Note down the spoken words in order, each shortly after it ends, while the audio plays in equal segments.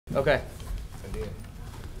Okay. And then,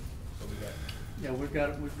 so we got. Yeah, we've got.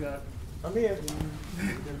 I'm in.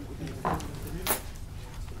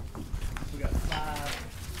 We got 5.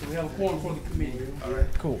 So we have a quorum for the committee. All right.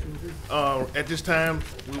 Cool. At this time,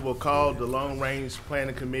 we will call the Long Range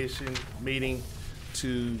Planning Commission meeting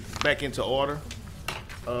back into order.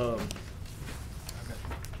 Go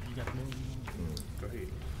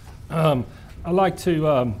ahead. I'd like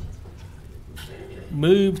to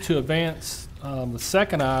move to advance the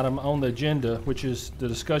second item on the agenda, which is the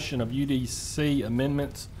discussion of UDC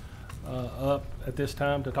amendments up at this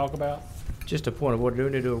time to talk about. Just a point of order. Do we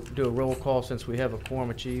need to do a roll call since we have a quorum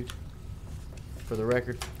achieved for the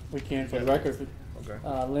record? We can for the record.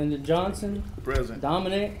 Okay. Lyndon Johnson. Present.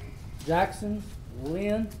 Dominic. Jackson.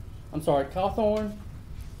 Cawthorn.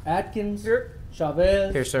 Atkins. Here.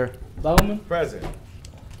 Chavez. Here, sir. Bowman. Present.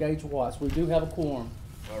 Gage Watts. We do have a quorum.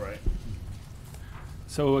 All right.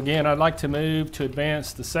 So again, I'd like to move to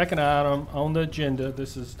advance the second item on the agenda.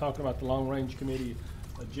 This is talking about the Long Range Committee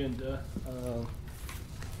agenda.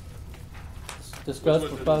 Discuss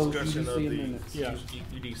What's the proposed discussion of UDC the amendments. Yeah.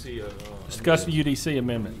 UDC. Discuss the UDC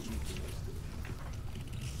amendment.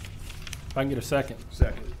 If I can get a second.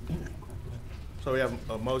 Second. So we have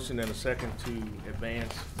a motion and a second to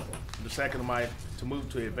advance. The second to move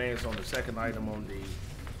to advance on the second item on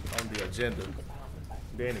the agenda. Are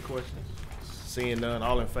there any questions? Seeing none,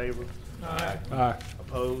 all in favor? Aye. Aye.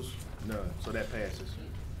 Opposed? None. So that passes.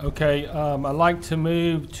 Okay, I'd like to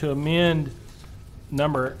move to amend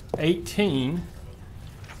number 18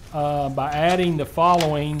 by adding the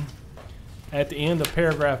following at the end of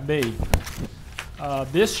paragraph B.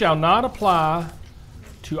 This shall not apply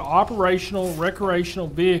to operational recreational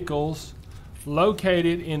vehicles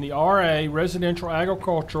located in the RA residential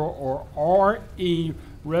agricultural or RE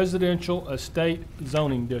residential estate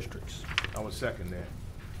zoning districts. I would second that.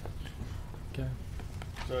 Okay.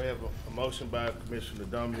 So we have a motion by Commissioner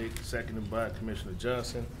Dominic, seconded by Commissioner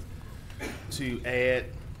Johnson, to add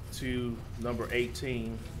to number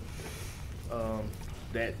 18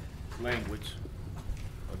 that language.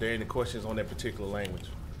 Are there any questions on that particular language?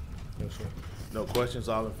 No, sir. No questions,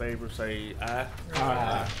 all in favor, say aye.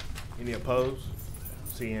 Aye. Any opposed?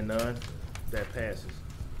 Seeing none, that passes.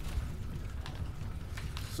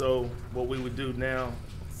 So what we would do now,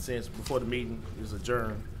 since before the meeting is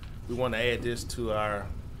adjourned, we want to add this to our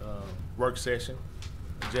work session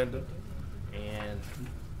agenda, and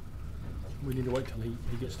We need to wait till he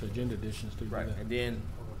gets to agenda additions to do right, that. and then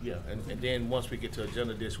and then once we get to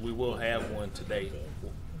agenda addition, we will have one today.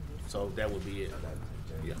 So that would be it.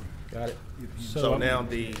 Yeah. Got it. So now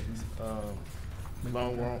the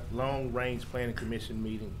long range planning commission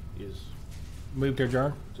meeting is Move to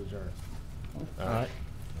adjourn. adjourned. All right.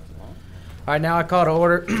 All right, now I call to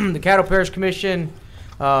order the Caddo Parish Commission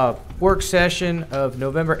work session of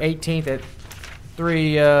November 18th at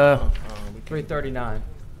 3:39.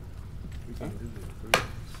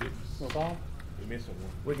 Roll call. We're missing one.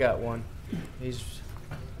 We got one. He's You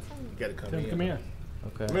gotta come Tell him in. to come in.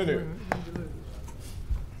 okay. Minute.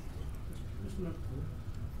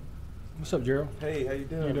 What's up, Gerald? Hey, how you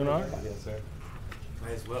doing? You doing all right? Yes, sir.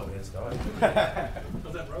 Might as well get started.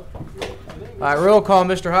 All right, roll call,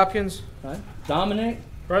 Mr. Hopkins. All right. Dominic.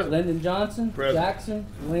 Present. Lyndon Johnson. Present. Jackson.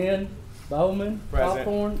 Lynn. Bowman. Present.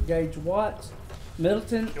 Cawthorn. Gage Watts.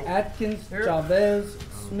 Middleton. Atkins. Chavez.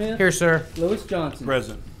 Smith. Here, sir. Lewis Johnson.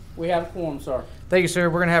 Present. We have a quorum, sir. Thank you, sir.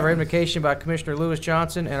 We're going to have our invocation by Commissioner Lewis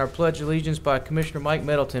Johnson and our pledge of allegiance by Commissioner Mike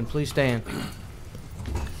Middleton. Please stand.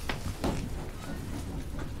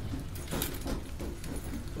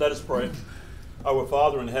 Let us pray. Our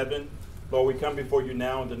Father in heaven, Lord, we come before you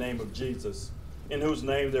now in the name of Jesus, in whose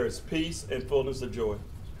name there is peace and fullness of joy.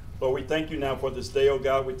 Lord, we thank you now for this day, O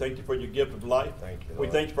God. We thank you for your gift of life. Thank you, We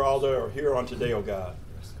Lord. thank you for all that are here on today, O God.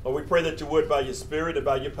 Lord, we pray that you would, by your Spirit and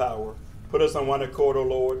by your power, put us on one accord, O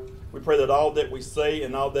Lord. We pray that all that we say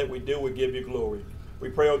and all that we do would give you glory. We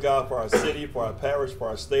pray, O God, for our city, for our parish, for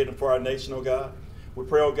our state, and for our nation, O God. We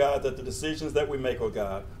pray, O God, that the decisions that we make, O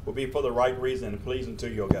God, will be for the right reason and pleasing to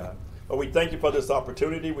you, O God. Lord, we thank you for this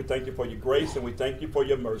opportunity. We thank you for your grace, and we thank you for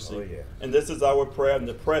your mercy. Oh, yeah. And this is our prayer in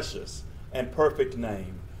the precious and perfect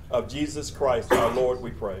name of Jesus Christ, our Lord,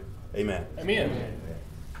 we pray. Amen. Amen.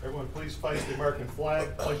 Everyone, please face the American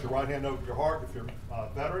flag. Place your right hand over your heart. If you're a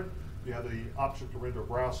veteran, you have the option to render a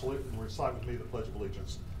brow salute and recite with me the Pledge of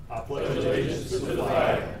Allegiance. I pledge allegiance to the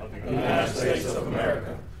flag of the United States of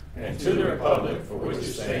America and to the republic for which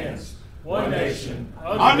it stands, one nation,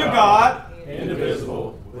 Under God,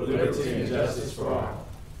 indivisible, with liberty and justice for all.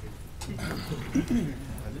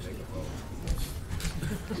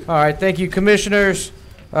 All right, thank you, commissioners.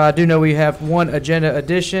 I do know we have one agenda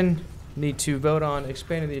addition. Need to vote on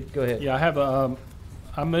expanding the, go ahead. Yeah, I have a,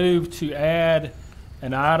 I move to add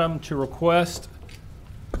an item to request,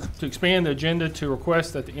 to expand the agenda to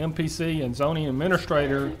request that the MPC and zoning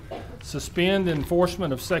administrator suspend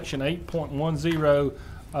enforcement of section 8.10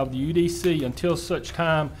 of the UDC until such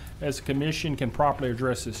time as the commission can properly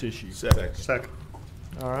address this issue. Second.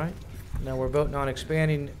 All right. Now we're voting on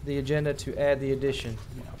expanding the agenda to add the addition.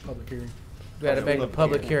 Public hearing. We got to make a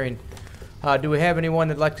public hearing. Do we have anyone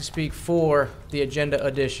that'd like to speak for the agenda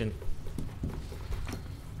addition?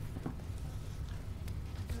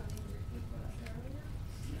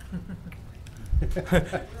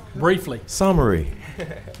 Briefly. Summary.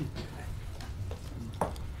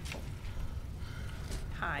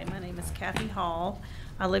 Hi, my name is Kathy Hall.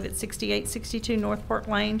 I live at 6862 North Park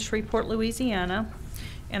Lane, Shreveport, Louisiana,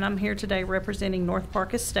 and I'm here today representing North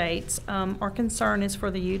Park Estates. Our concern is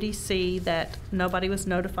for the UDC that nobody was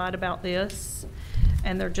notified about this,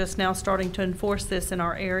 and they're just now starting to enforce this in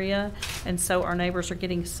our area, and so our neighbors are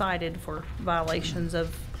getting cited for violations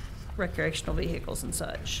of recreational vehicles and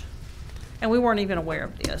such. And we weren't even aware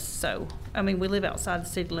of this, so, I mean, we live outside the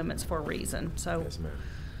city limits for a reason, so. Yes, ma'am.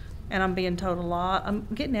 And I'm being told a lot. I'm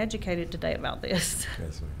getting educated today about this.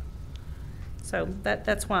 Yes, ma'am. So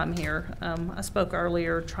that's why I'm here. I spoke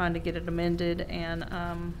earlier trying to get it amended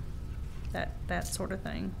and that sort of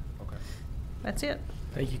thing. Okay. That's it.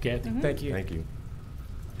 Thank you, Kathy. Thank you. Thank you.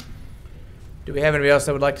 Do we have anybody else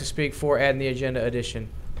that would like to speak for adding the agenda addition?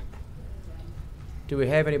 Do we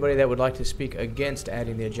have anybody that would like to speak against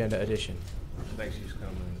adding the agenda addition? I think she's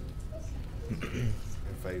coming in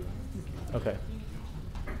favor. Okay.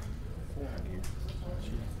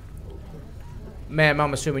 Ma'am,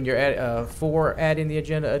 I'm assuming you're for adding the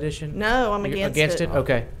agenda addition? No, I'm You're against it.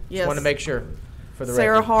 Okay. Yes. Just want to make sure for the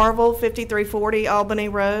Sarah record. Harville, 5340 Albany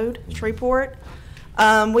Road, Shreveport.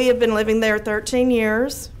 We have been living there 13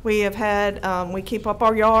 years. We have had, we keep up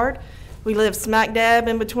our yard. We live smack dab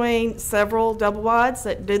in between several double wides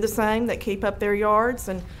that do the same, that keep up their yards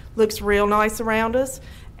and looks real nice around us.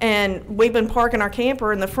 And we've been parking our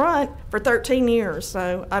camper in the front for 13 years,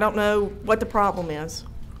 so I don't know what the problem is.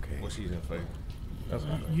 Well, she's in favor.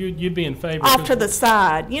 You'd be in favor. Off to the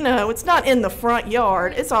side, you know, it's not in the front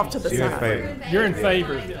yard, it's off to the You're in side. favor. You're in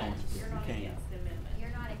favor. You're not against it.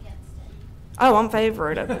 Oh, I'm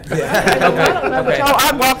favor of it. Okay. Oh,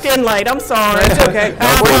 I walked in late, I'm sorry. It's okay.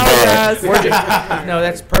 I apologize. We're just, no,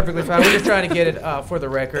 that's perfectly fine. We're just trying to get it for the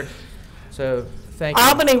record. So, thank you.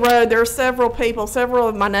 Albany Road, there are several people, several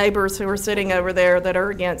of my neighbors who are sitting over there that are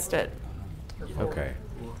against it, Okay.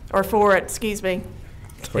 or for it, excuse me.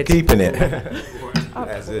 For keeping it.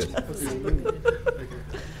 That's it.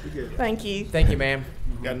 Thank you. Thank you, ma'am.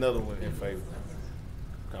 Got another one in favor.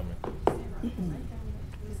 Coming.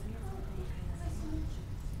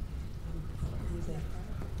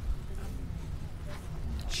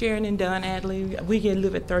 Sharon and Don Adley. We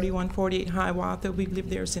live at 3148 Hiawatha. We've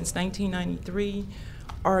lived there since 1993.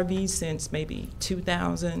 RV since maybe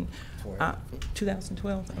 2000,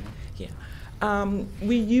 2012. Yeah.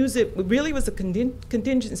 We use it. It really was a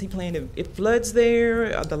contingency plan. If it floods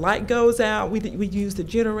there, the light goes out. We use the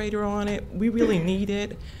generator on it. We really need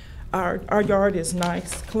it. Our yard is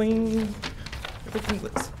nice, clean. Everything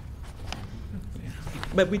looks.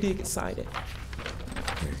 But we did get cited.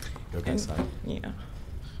 You'll get cited. Yeah.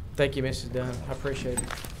 Thank you, Mrs. Dunn. I appreciate it.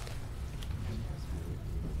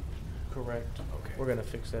 Correct. Okay. We're going to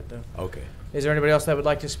fix that, though. Okay. Is there anybody else that would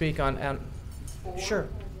like to speak on? Sure.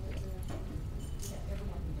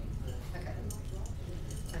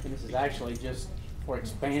 And this is actually just for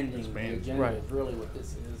expanding the agenda, Right. is really what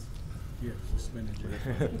this is.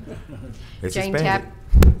 It's Jane expanded.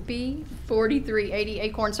 Tappy, 4380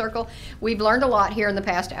 Acorn Circle. We've learned a lot here in the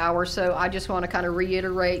past hour, so I just want to kind of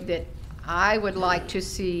reiterate that I would like to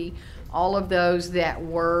see all of those that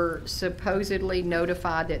were supposedly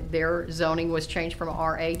notified that their zoning was changed from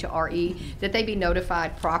RA to RE, that they be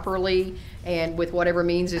notified properly and with whatever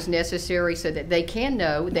means is necessary so that they can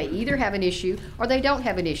know they either have an issue or they don't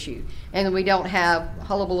have an issue. And we don't have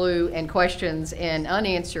hullabaloo and questions and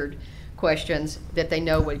unanswered questions, that they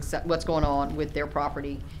know what's going on with their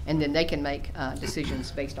property, and then they can make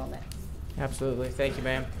decisions based on that. Absolutely. Thank you,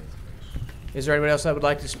 ma'am. Is there anybody else that would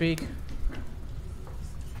like to speak?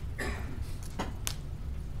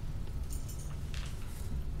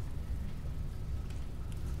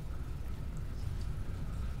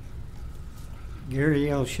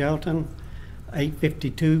 Gary L. Shelton,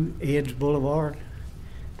 852 Edge Boulevard.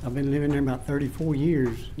 I've been living there about 34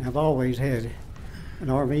 years, and I've always had an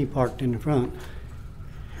RV parked in the front.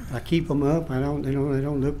 I keep them up. They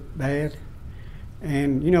don't look bad.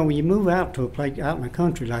 And you know, when you move out to a place out in the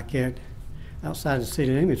country like that, outside the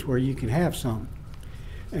city limits where you can have some.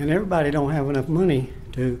 And everybody don't have enough money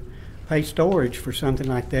to pay storage for something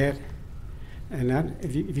like that. And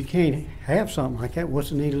if you can't have something like that, what's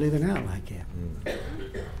the need of living out like that?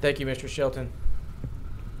 Thank you, Mr. Shelton.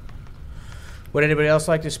 Would anybody else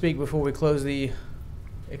like to speak before we close the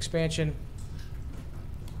expansion?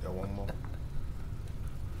 Got one more.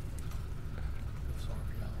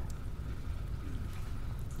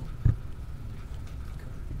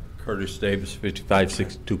 Curtis Davis,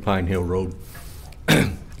 5562 Pine Hill Road.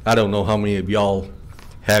 I don't know how many of y'all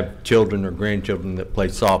have children or grandchildren that play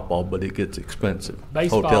softball, but it gets expensive.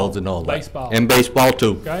 Baseball. Hotels and all that. Baseball. And baseball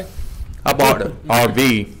too. Okay. I bought an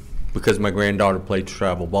RV because my granddaughter played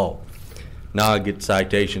travel ball. Now I get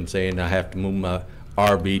citations saying I have to move my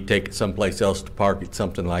RV, take it someplace else to park it,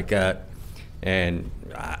 something like that. And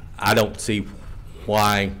I don't see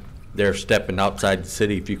why they're stepping outside the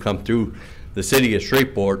city. If you come through the city of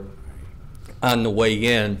Shreveport, on the way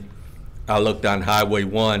in, I looked on Highway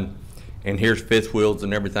 1, and here's fifth wheels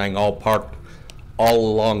and everything all parked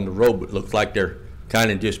all along the road, but it looks like they're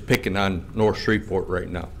kind of just picking on North Shreveport right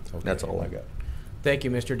now. Okay. That's all I got. Thank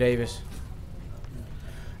you, Mr. Davis.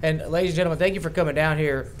 And ladies and gentlemen, thank you for coming down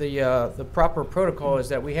here. The proper protocol is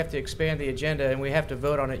that we have to expand the agenda and we have to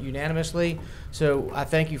vote on it unanimously. So I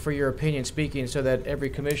thank you for your opinion speaking so that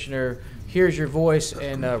every commissioner hears your voice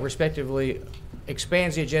and respectively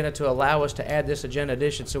expands the agenda to allow us to add this agenda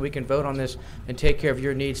addition so we can vote on this and take care of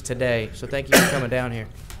your needs today. So thank you for coming down here.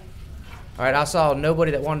 All right, I saw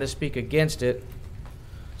nobody that wanted to speak against it.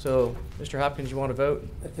 So, Mr. Hopkins, you want to vote?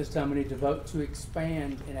 At this time, we need to vote to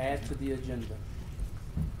expand and add to the agenda.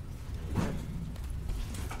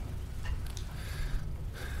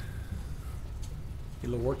 Get a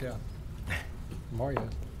little workout. Mario.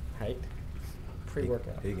 Right.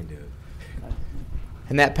 Pre-workout. He can do it.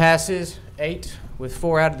 And that passes 8 with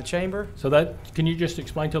 4 out of the chamber. So that, can you just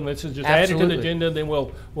explain to them, this is just added to the Absolutely. agenda, then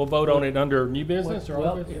we'll vote on it under new business or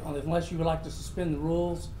Well, old business? unless you would like to suspend the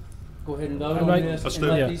rules, go ahead and vote I on make- this. Let's and do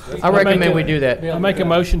it. let Yeah. these people- I recommend make a- we do that. I make a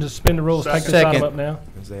motion to suspend the rules, take this Second. item up now.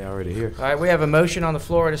 Is they already here? All right, we have a motion on the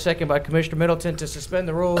floor and a second by Commissioner Middleton to suspend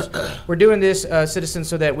the rules. We're doing this, citizens,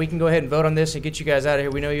 so that we can go ahead and vote on this and get you guys out of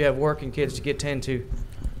here. We know you have work and kids to get tend to.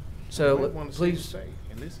 So You might wanna see please, say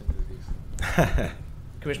and listen to this.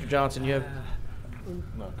 Commissioner Johnson, you have,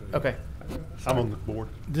 No, go ahead. okay. I'm on the board.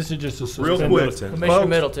 This is just a Real suspend. quick, Commissioner folks,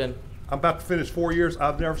 Middleton. I'm about to finish 4 years.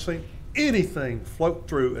 I've never seen anything float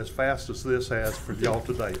through as fast as this has for y'all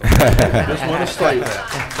today. Just want to say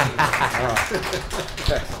that. All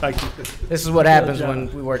right. Thank you. This is what happens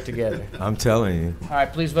when we work together. I'm telling you. All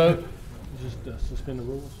right, please vote. Just suspend the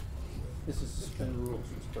rules. This is suspend the rules,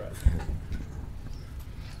 Mr. President.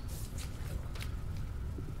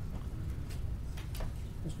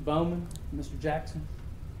 Mr. Bowman, Mr. Jackson?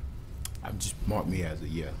 I've just marked me as a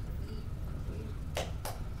yes. All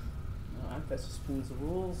right, that suspends the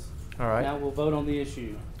rules. All right. Now we'll vote on the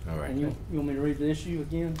issue. All right. And you want me to read the issue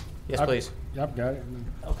again? Yes, please. Yep, got it.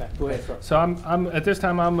 Okay, go ahead, sir. So I'm at this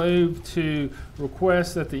time, I move to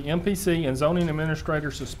request that the MPC and zoning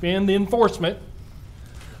administrator suspend the enforcement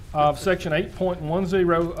of section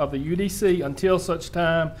 8.10 of the UDC until such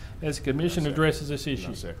time as the commission addresses this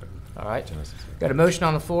issue. All right. Got a motion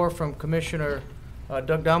on the floor from Commissioner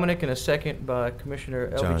Doug Dominic and a second by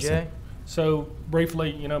Commissioner LBJ. Johnson. So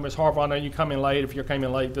briefly, you know, Ms. Harville, I know you come in late. If you came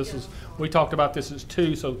in late, this is, we talked about this as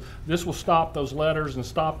 2, so this will stop those letters and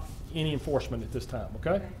stop any enforcement at this time,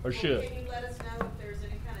 okay? Or should. Can you let us know if there's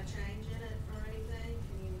any kind of change in it or anything?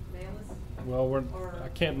 Can you mail us? Well, I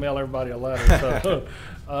can't mail everybody a letter, so.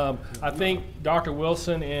 I think Dr.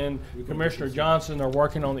 Wilson and Commissioner Johnson are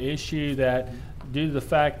working on the issue that due to the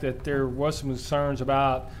fact that there was some concerns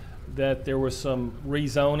about that there was some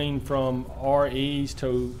rezoning from REs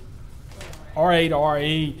to RA to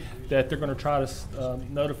RE, that they're going to try to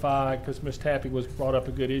notify, because Ms. Tappy was brought up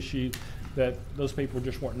a good issue, that those people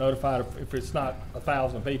just weren't notified. If it's not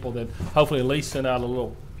 1,000 people, then hopefully at least send out a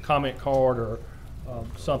little comment card or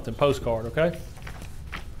something, postcard, okay?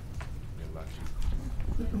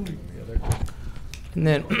 And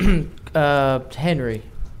then Henry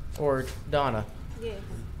or Donna. Yes.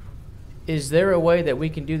 Is there a way that we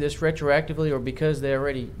can do this retroactively, or because they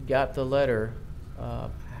already got the letter,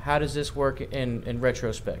 how does this work in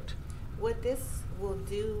retrospect? What this will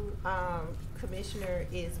do, Commissioner,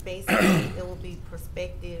 is basically it will be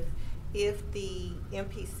prospective. If the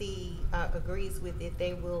MPC agrees with it,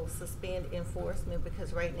 they will suspend enforcement,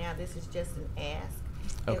 because right now this is just an ask.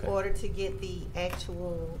 Okay. In order to get the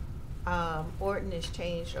actual ordinance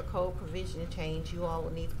change or code provision change, you all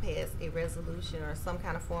will need to pass a resolution or some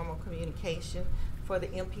kind of formal communication for the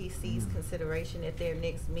MPC's consideration at their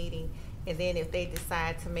next meeting. And then if they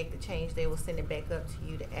decide to make the change, they will send it back up to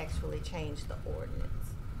you to actually change the ordinance.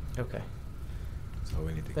 Okay. So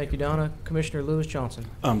we need to Thank you, Donna. Commissioner Lewis Johnson.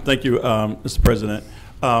 Thank you, Mr. President.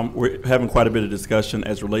 We're having quite a bit of discussion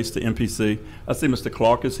as relates to MPC. I see Mr.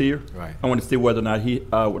 Clark is here. Right. I want to see whether or not he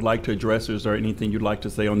would like to address, or is there anything you'd like to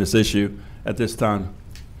say on this issue at this time?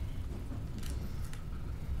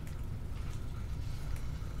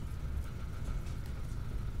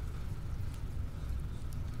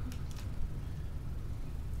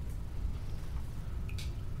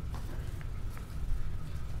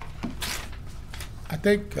 I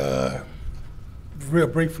think, real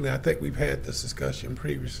briefly, I think we've had this discussion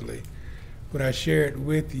previously when I shared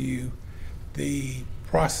with you the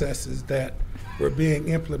processes that were being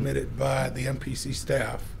implemented by the MPC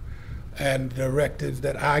staff and directives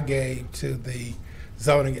that I gave to the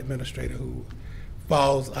zoning administrator who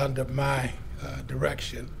falls under my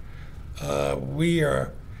direction. We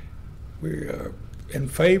are in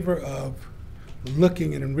favor of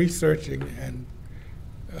looking and researching and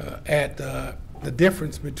at the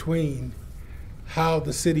difference between how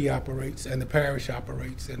the city operates and the parish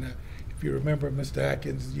operates. And if you remember, Mr.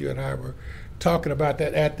 Atkins, you and I were talking about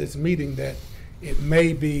that at this meeting, that it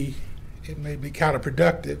may be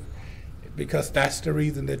counterproductive, because that's the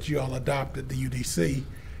reason that you all adopted the UDC,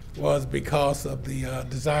 was because of the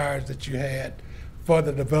desires that you had for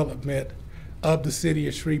the development of the city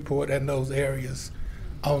of Shreveport and those areas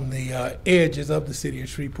on the edges of the city of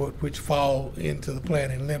Shreveport, which fall into the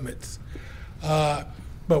planning limits.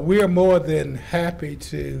 But we are more than happy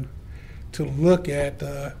to look at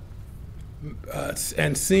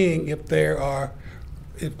and seeing if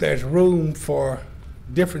there's room for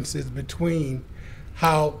differences between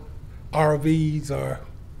how RVs are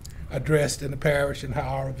addressed in the parish and how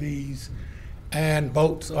RVs and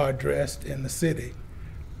boats are addressed in the city.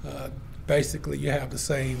 Basically, you have the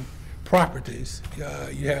same properties.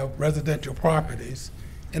 You have residential properties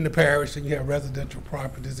in the parish, and you have residential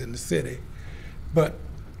properties in the city. But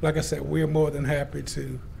like I said, we're more than happy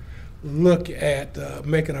to look at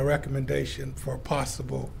making a recommendation for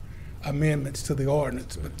possible amendments to the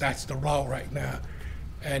ordinance, but that's the law right now.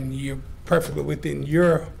 And you're perfectly within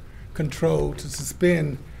your control to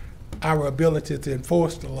suspend our ability to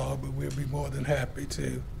enforce the law, but we'll be more than happy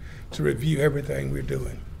to review everything we're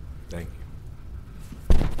doing. Thank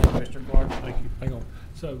you. Mr. Clark. Thank you. Hang on.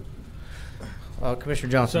 So,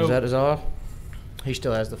 Commissioner Johnson, is that is all? He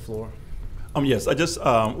still has the floor. Yes, I just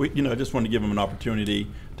I just want to give him an opportunity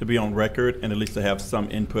to be on record and at least to have some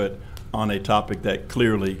input on a topic that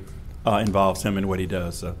clearly involves him and what he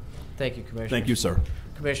does. So, thank you, Commissioner. thank you, sir.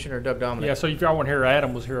 Commissioner Doug Dominic. yeah, so if y'all want to hear,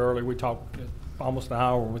 Adam was here earlier. We talked almost an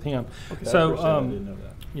hour with him. Okay, So, I didn't know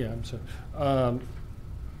that. yeah, I'm sorry.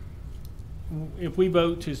 If we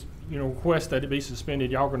vote to, request that it be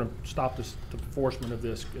suspended, y'all going to stop the enforcement of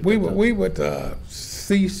this? We would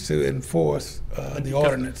cease to enforce the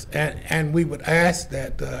ordinance, and we would ask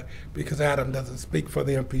that, because Adam doesn't speak for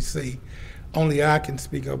the MPC, only I can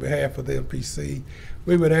speak on behalf of the MPC.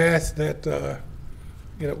 We would ask that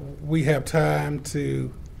we have time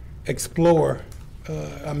to explore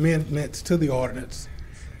amendments to the ordinance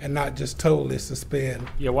and not just totally suspend.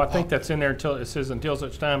 Yeah, well, I think that's in there until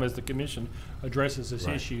such time as the commission addresses this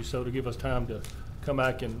Right. issue, so to give us time to come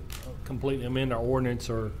back and completely amend our ordinance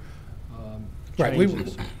or Right,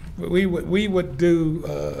 changes. we would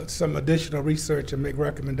do some additional research and make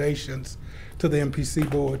recommendations to the MPC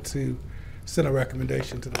board to send a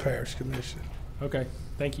recommendation to the parish commission. Okay,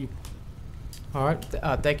 thank you. All right.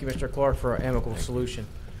 Thank you, Mr. Clark, for an amicable solution.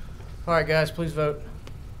 All right, guys, please vote.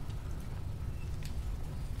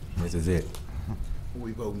 This is it.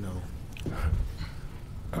 We vote no.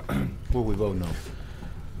 What we vote no?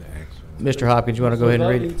 The actual. Mr. Hopkins, you want to go ahead and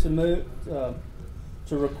read Voting it? to move,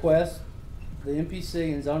 to request the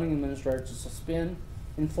MPC and zoning administrator to suspend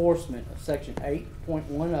enforcement of section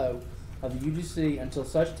 8.10 of the UDC until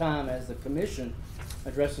such time as the commission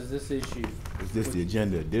addresses this issue. Is this the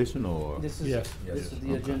agenda addition or? This is, Yes. this is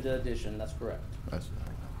the agenda addition, that's correct. That's-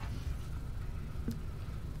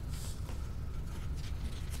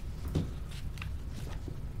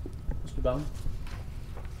 Mr. Bowman?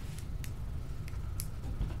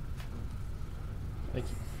 Thank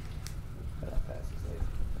you.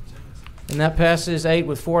 And that passes 8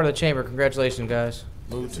 with 4 in the chamber. Congratulations, guys.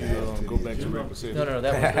 Move to go back to regular session. No,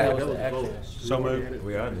 that was the actual. So moved.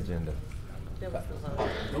 We are on the agenda. That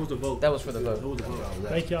was the vote. That was for the vote.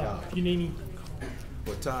 Thank y'all. If you need any,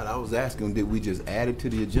 Well, Todd, I was asking, did we just add it to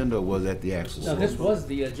the agenda or was that the actual? No, this was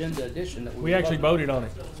the agenda addition that we actually voted on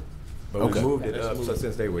it. But Okay. we moved it up, so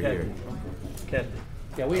since they were here. Kathy.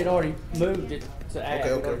 Yeah, we had already moved it to add.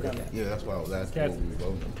 Okay, We'd already done okay. that. Yeah, that's why I was asking what we were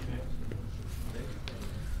voting on.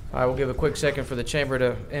 All right, we'll give a quick second for the chamber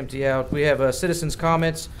to empty out. We have citizens'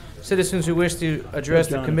 comments. Citizens who wish to address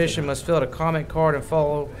the commission must fill out a comment card and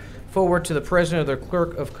follow forward to the president or the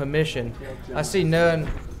clerk of commission. I see none.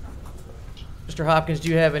 Mr. Hopkins, do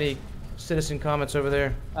you have any citizen comments over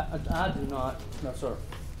there? I do not, no, sir.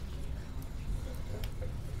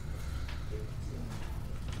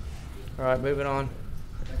 All right, moving on.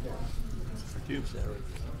 Thank you.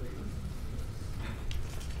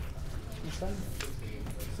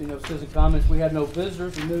 See no citizen comments. We have no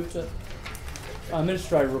visitors. We move to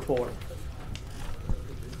administrative report.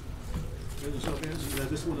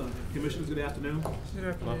 This one, Commissioners, good afternoon. Good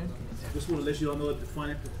afternoon. Just want to let you all know that the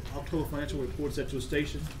October financial report's at your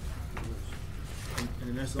station.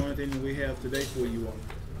 And that's the only thing that we have today for you all.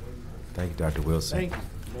 Thank you, Dr. Wilson. Thank you.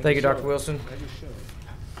 Thank you, Dr. Wilson.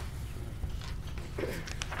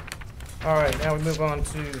 All right, now we move on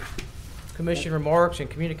to commission remarks and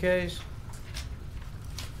communiques.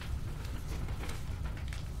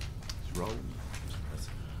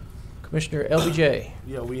 Commissioner LBJ.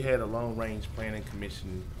 Yeah, we had a long-range planning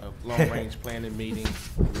commission, long-range planning meeting,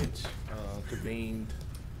 which convened,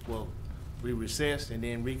 well, we recessed and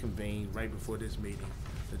then reconvened right before this meeting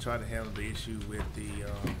to try to handle the issue with the,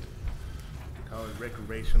 call it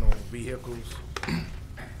recreational vehicles,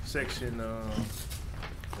 section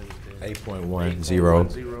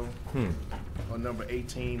 8.10. On number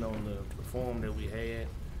 18 on the form that we had.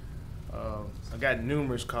 I got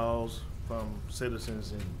numerous calls from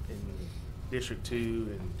citizens in District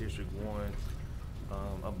 2 and District 1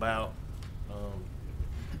 about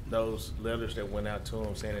those letters that went out to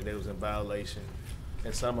them saying that they was in violation.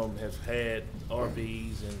 And some of them have had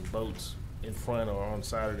RVs and boats in front or on the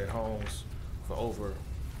side of their homes for over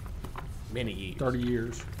many years. 30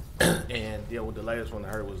 years. And yeah, well, the latest one I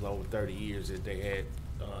heard was over 30 years that they had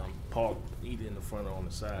parked either in the front or on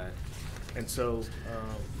the side. And so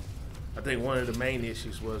I think one of the main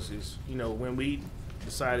issues is, you know, when we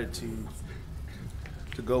decided to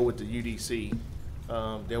go with the UDC,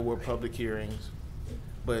 there were public hearings,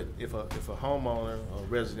 but if a homeowner or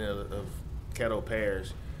resident of Caddo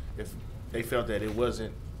Parish, if they felt that it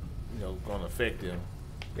wasn't, you know, going to affect them,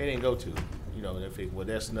 they didn't go to it. You know, they think, well,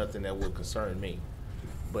 that's nothing that would concern me.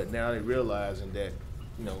 But now they're realizing that,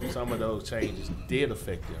 you know, some of those changes did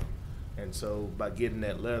affect them. And so by getting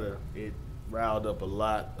that letter, it riled up a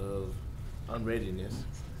lot of unreadiness.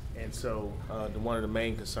 And so one of the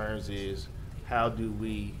main concerns is how do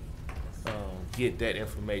we get that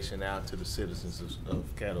information out to the citizens of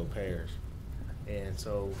Caddo Parish. And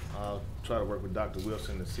so I'll try to work with Dr.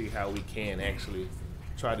 Wilson to see how we can actually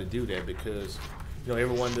try to do that, because, you know,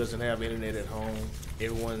 everyone doesn't have internet at home.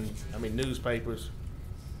 Everyone, I mean, newspapers,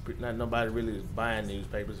 not nobody really is buying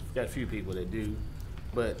newspapers. We've got a few people that do,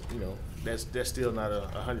 but, you know, that's still not a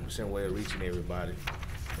 100% way of reaching everybody.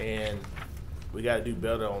 And we got to do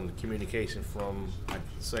better on the communication from, like,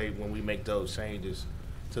 say, when we make those changes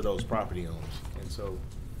to those property owners. And so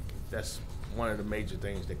that's one of the major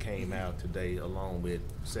things that came out today, along with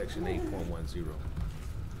section 8.10.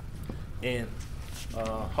 And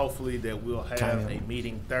hopefully that we'll have a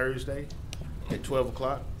meeting Thursday at 12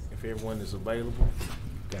 o'clock, if everyone is available.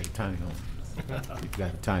 Got a tiny home. You've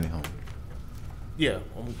got a tiny home. Yeah,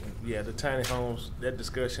 yeah, the tiny homes, that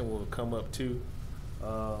discussion will come up too.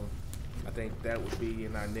 I think that would be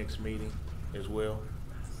in our next meeting as well.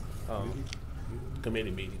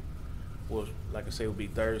 Committee meeting. Well, like I say, will be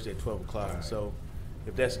Thursday at 12 o'clock. Right. So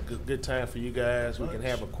if that's a good time for you guys, we can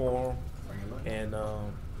have a quorum. And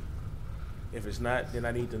if it's not, then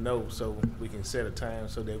I need to know so we can set a time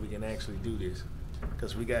so that we can actually do this.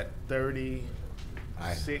 Because we got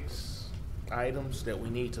 36 items that we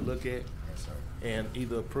need to look at and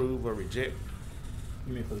either approve or reject.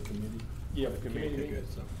 You mean for the committee? Yeah, for the committee. Good,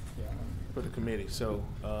 so. Yeah. For the committee. So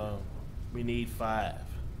we need 5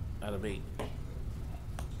 out of 8.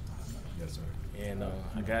 Yes, sir. And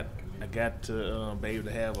I got to be able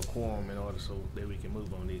to have a quorum in order so that we can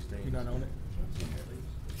move on these things. You're not on it?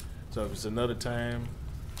 So if it's another time.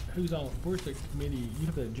 Who's on? Where's the committee? You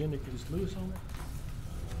have the agenda. Is Lewis on it?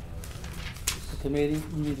 The committee,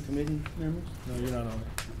 you need the committee members? No, you're not on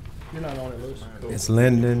it. You're not on it, Lewis. Cool. It's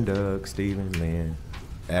Lyndon, Doug, Stephen, Lynn,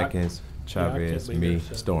 Atkins, Chavez, Yeah, me, there,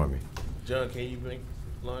 so. Stormy. John, can you make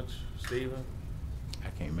lunch? Stephen? I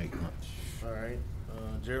can't make lunch. All right.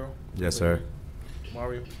 Gerald? Yes, sir.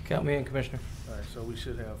 Mario? Count me in, Commissioner. All right, so we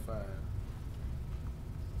should have 5.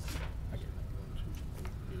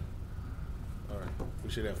 All right, we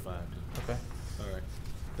should have 5. Okay. All right,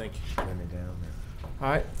 thank you. Let me down there. All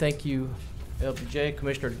right, thank you, LBJ.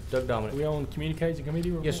 Commissioner Doug Dominic. Are we on communication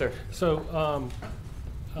committee report? Yes, sir. So,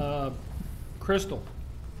 Crystal,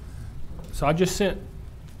 so I just sent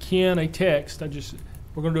Ken a text.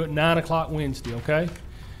 We're gonna do it 9 o'clock Wednesday, okay?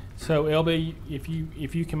 So LB, if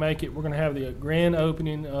you can make it, we're gonna have the grand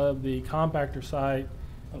opening of the compactor site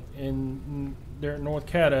there at North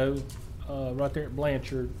Caddo, right there at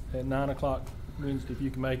Blanchard at 9 o'clock Wednesday, if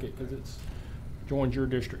you can make it, because it's joins your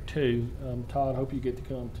district too. Todd, hope you get to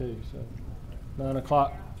come too. So 9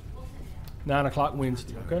 o'clock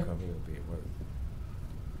Wednesday, okay?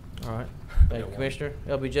 All right. Thank you, Commissioner.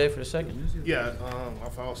 LBJ for the second. Yeah,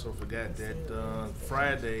 I also forgot that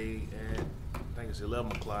Friday at, I think it's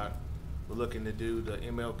 11 o'clock, we're looking to do the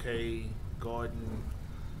MLK Garden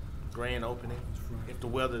grand opening, if the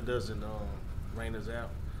weather doesn't rain us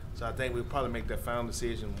out. So I think we'll probably make that final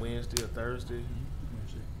decision Wednesday or Thursday.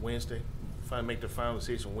 Wednesday. If I make the final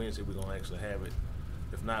decision Wednesday, we're gonna actually have it.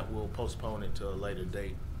 If not, we'll postpone it to a later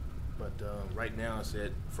date. But right now it's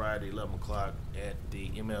at Friday, 11 o'clock at the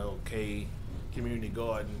MLK Community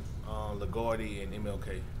Garden, LaGuardia and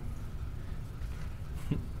MLK.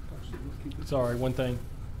 Sorry, one thing.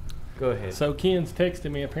 Go ahead. So Ken's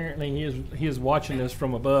texting me. Apparently he is watching this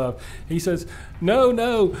from above. He says,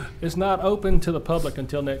 no, it's not open to the public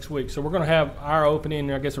until next week. So we're going to have our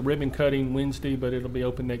opening, I guess a ribbon cutting Wednesday, but it'll be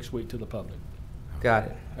open next week to the public. Got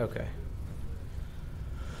it. Okay.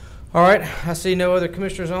 All right. I see no other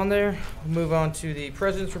commissioners on there. We'll move on to the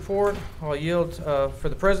president's report. I'll yield for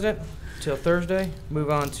the president till Thursday. Move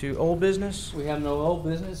on to old business. We have no old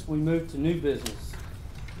business. We move to new business.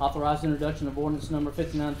 Authorized introduction of ordinance number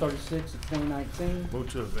 5936 of 2019. Move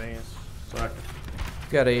to advance. Second.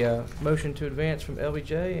 Got a motion to advance from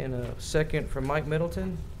LBJ and a second from Mike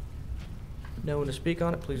Middleton. No one to speak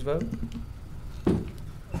on it, please vote.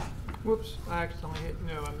 Whoops, I accidentally hit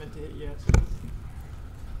no, I meant to hit yes.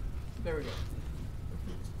 There we go.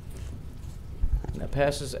 That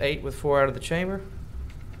passes 8 with 4 out of the chamber.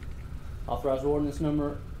 Authorized ordinance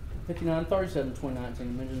number 5937 of 2019,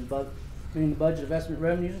 amending the budget of estimate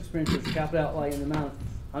revenues and expenditures for capital outlay in the amount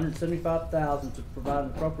of $175,000 to provide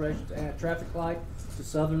an appropriation to add traffic light to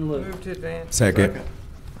Southern Loop. Move to advance. Second.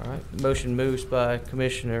 All right. The motion moves by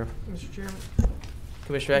Commissioner. Mr. Chairman,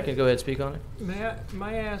 Commissioner Atkins, go ahead and speak on it. may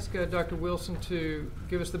I ask Dr. Wilson to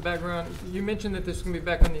give us the background? You mentioned that this is going to be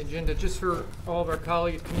back on the agenda. Just for all of our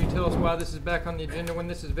colleagues, can you tell us why this is back on the agenda when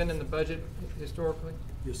this has been in the budget historically?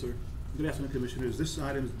 Yes, sir. Good afternoon, Commissioners. This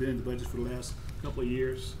item has been in the budget for the last couple of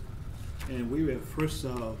years. And we were first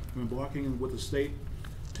embarking with the state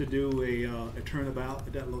to do a turnabout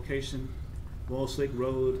at that location, Walls Lake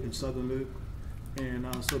Road and Southern Loop. And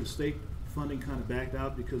so the state funding kind of backed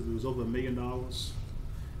out because it was over $1 million.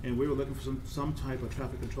 And we were looking for some type of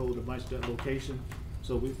traffic control device at that location.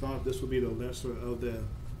 So we thought this would be the lesser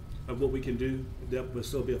of what we can do that would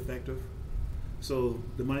still be effective. So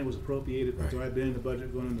the money was appropriated. It's already been in the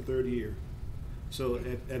budget going in the third year. So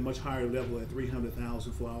at a much higher level at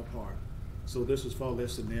 $300,000 for our part. So this is far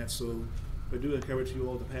less than that. So I do encourage you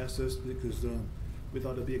all to pass this because we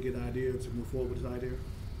thought it'd be a good idea to move forward with this idea.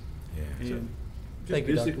 Yeah. And Thank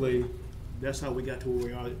you, basically, that's how we got to where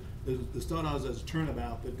we are. The start out as a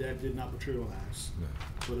turnabout, but that did not materialize. No.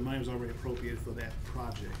 So the money was already appropriated for that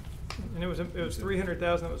project. And it was $300,000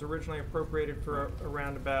 that was originally appropriated for a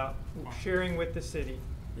roundabout, sharing with the city.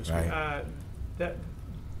 Right.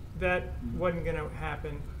 That wasn't going to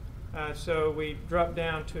happen. So we dropped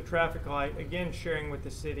down to a traffic light, again sharing with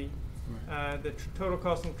the city. The total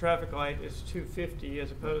cost of the traffic light is $250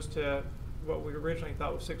 as opposed to what we originally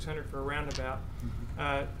thought was $600 for a roundabout.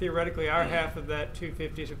 Theoretically, our half of that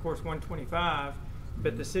 $250 is of course $125,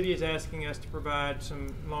 but the city is asking us to provide some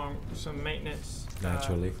maintenance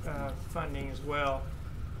funding as well.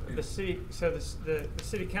 The city, the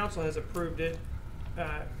city council has approved it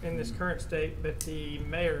in this current state, but the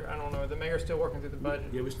mayor, I don't know, the mayor's still working through the budget.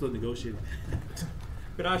 Yeah, we're still negotiating.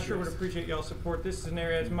 But I sure would appreciate y'all's support. This is an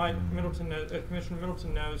area, as Mike Middleton knows, Commissioner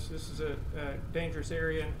Middleton knows, this is a dangerous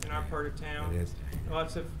area in our part of town. It is.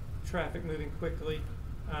 Lots of traffic moving quickly,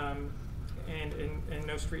 and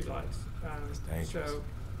no street lights. So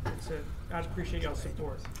I appreciate y'all's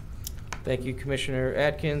support. Thank you, Commissioner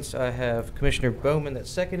Atkins. I have Commissioner Bowman that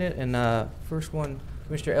seconded, and first one,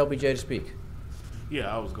 Commissioner LBJ to speak.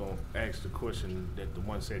 Yeah, I was gonna ask the question that the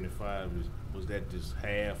 175 was that just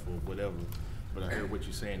half or whatever, but I heard what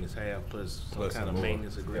you're saying is half plus some kind of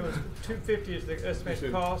maintenance agreement. It was $250 is the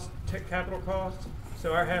estimated cost, capital cost.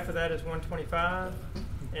 So our half of that is $125,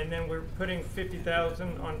 and then we're putting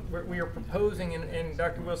 $50,000 on. We are proposing in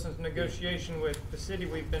Dr. Wilson's negotiation with the city.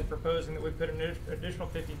 We've been proposing that we put an additional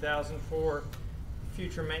 $50,000 for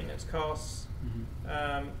future maintenance costs,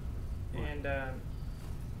 and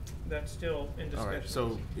that's still in discussion. All right.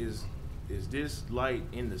 So is this light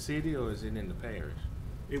in the city or is it in the parish?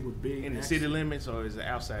 It would be in the city limits, or is it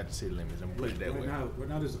outside the city limits? I'm gonna put it that way. Right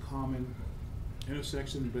now, there's a common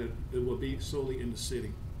intersection, but it will be solely in the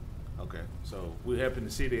city. Okay, so we're helping the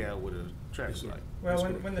city out with a traffic light. Well,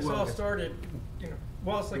 when this all started,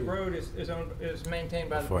 Wallace Lake Road is maintained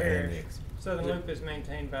by the parish. Southern Loop is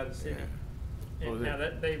maintained by the city. And now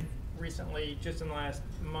that they've recently, just in the last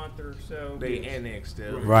month or so, they annexed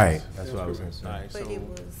it. Right, that's what I was going to say. Right, But so it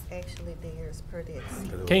was actually theirs per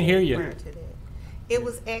that. Can't hear you. Prior to that. It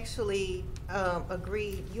was actually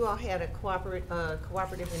agreed, you all had a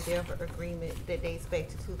cooperative endeavor agreement that dates back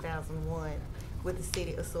to 2001 with the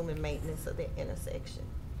city assuming maintenance of that intersection.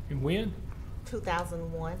 And when?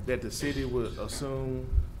 2001. that the city would assume.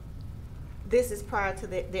 This is prior to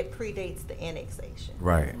that predates the annexation.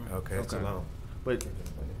 Right, okay, that's Okay. long. But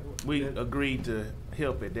we agreed to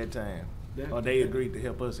help at that time, or they agreed to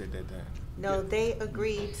help us at that time. No, they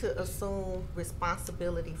agreed to assume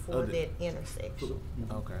responsibility for Of the- that intersection.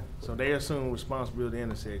 Okay, so they assume responsibility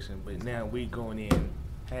intersection, but now we going in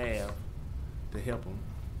half to help them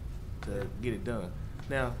to get it done.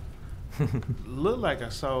 Now, look like I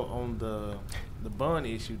saw on the bond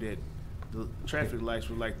issue that the traffic lights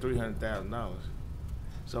were like $300,000.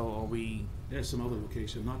 So are we? There's some other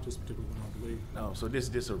location, not this particular one, I believe. No, so this is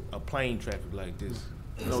just a plain traffic light. This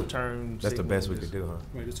no turn. That's the signal, best we just- could do, huh?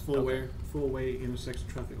 Right, it's full way intersection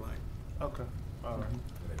traffic light. Okay, all right.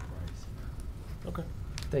 Okay.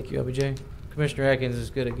 Thank you, OBJ. Commissioner Atkins is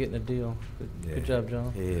good at getting a deal. Good job,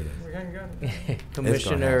 John. Yeah. we hadn't got it.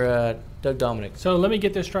 Commissioner Doug Dominic. So let me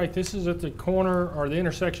get this straight. This is at the corner or the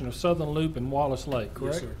intersection of Southern Loop and Wallace Lake,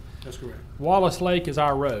 correct? Yes, sir, that's correct. Wallace Lake is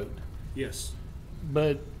our road, Yes,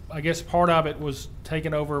 but I guess part of it was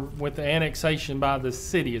taken over with the annexation by the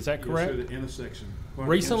city. Is that yes, correct? sir, the intersection. Part of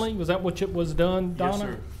the Recently, was that what was done,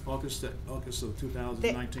 Donna? Yes, sir, August of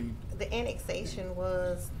 2019. The annexation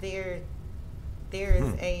was there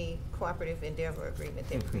is a cooperative endeavor agreement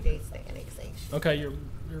that predates the annexation. Okay,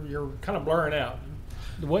 you're kind of blurring out.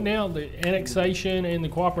 What now? The annexation and the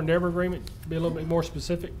cooperative endeavor agreement? Be a little bit more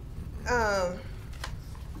specific.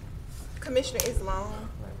 Commissioner Islam.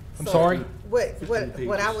 I'm sorry?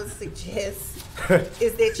 What I would suggest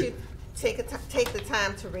is that you take the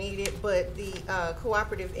time to read it, but the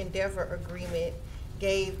cooperative endeavor agreement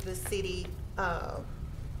gave the city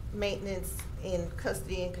maintenance in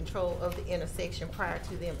custody and control of the intersection prior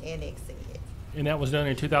to them annexing it. And that was done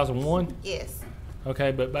in 2001? Yes.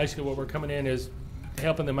 Okay, but basically what we're coming in is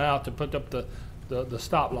helping them out to put up the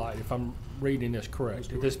stoplight, if I'm reading this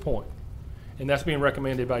correct, at this point. And that's being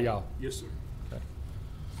recommended by y'all? Yes, sir. Okay.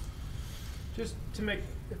 Just to make,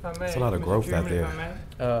 if I may. That's a lot of Mr. growth out Chairman, there.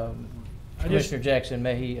 if I may. Commissioner Jackson,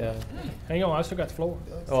 may he? Hang on, I still got the floor.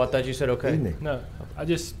 Oh, I thought you said okay. No, I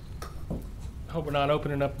just hope we're not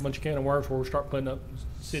opening up a bunch of can of worms where we start putting up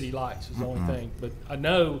city lights is the only thing. But I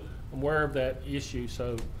know I'm aware of that issue,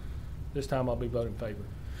 so this time I'll be voting in favor.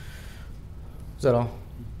 Is that all?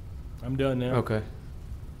 I'm done now. Okay.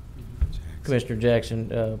 Commissioner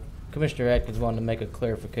Jackson, Commissioner Atkins wanted to make a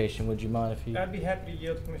clarification. Would you mind if you? I'd be happy to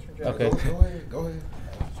yield to Commissioner Jackson. Okay. Go ahead.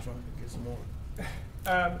 I was trying to get some more.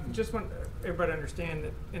 Just want everybody to understand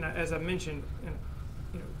that, and as I mentioned,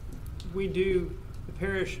 the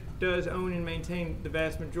parish does own and maintain the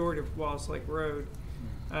vast majority of Wallace Lake Road.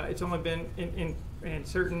 It's only been, and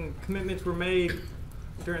certain commitments were made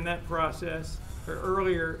during that process, or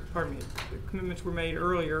earlier, pardon me, the commitments were made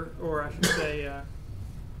earlier, or I should say,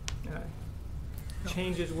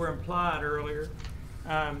 changes were implied earlier,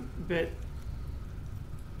 but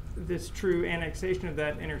this true annexation of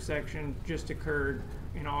that intersection just occurred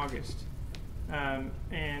in August. And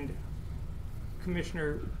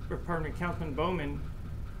Councilman Bowman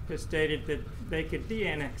has stated that they could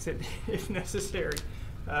de-annex it if necessary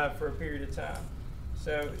for a period of time.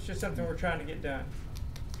 So it's just something we're trying to get done.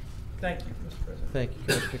 Thank you, Mr. President. Thank you,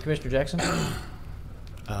 Commissioner. Commissioner Jackson?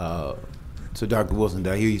 So Dr. Wilson,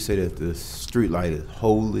 did I hear you say that the street light is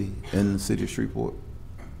wholly in the city of Shreveport?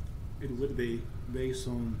 It would be based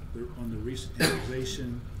on the recent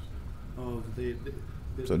annexation of the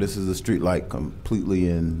So this is a street light completely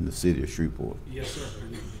in the city of Shreveport? Yes, sir.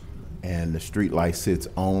 And the street light sits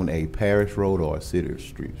on a parish road or a city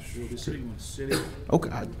street? We'll be sitting on the city. Okay,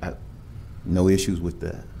 no issues with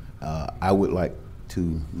that. I would like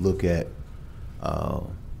to look at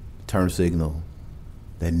turn signal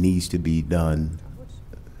that needs to be done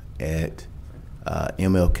at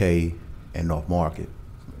MLK and North Market,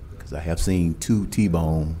 because I have seen 2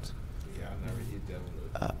 T-bones.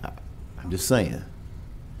 I'm just saying,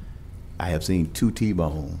 I have seen 2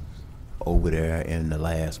 T-bones over there in the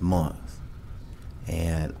last month,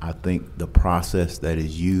 and I think the process that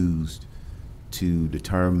is used to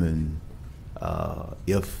determine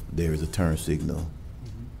if there is a turn signal,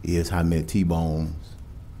 is how many T-bones,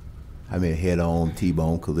 how many head-on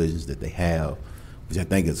T-bone collisions that they have, which I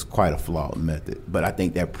think is quite a flawed method. But I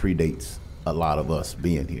think that predates a lot of us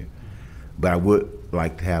being here. But I would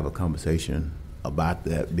like to have a conversation about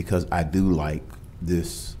that because I do like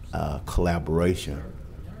this collaboration.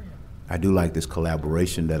 I do like this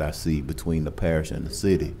collaboration that I see between the parish and the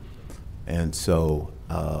city. And so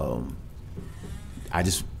I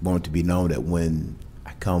just want it to be known that when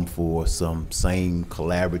I come for some same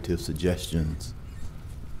collaborative suggestions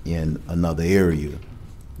in another area,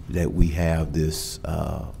 that we have this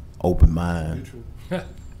open mind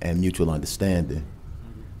and mutual understanding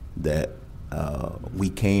that we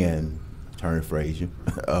can, turn phrase,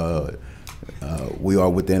 we are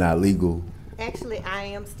within our legal. Actually, I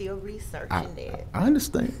am still researching that. I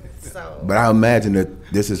understand. So, but I imagine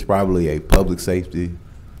that this is probably a public safety,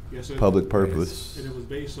 Yes, sir. public purpose. And it was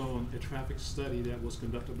based on a traffic study that was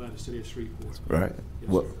conducted by the city of Shreveport. Right. Yes,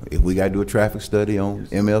 Well, sir. if we got to do a traffic study on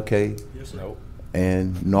MLK Yes, sir.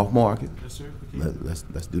 and North Market, Yes, sir. We can.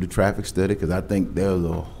 let's do the traffic study because I think there's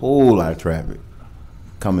a whole lot of traffic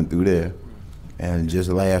coming through there. And just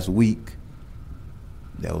last week,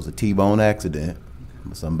 there was a T-bone accident.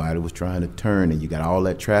 Somebody was trying to turn, and you got all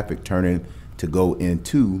that traffic turning to go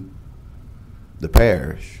into the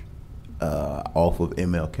parish off of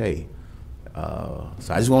MLK. So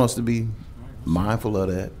I just want us to be mindful of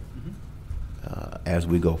that as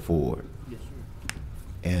we go forward, Yes, sir.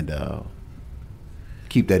 and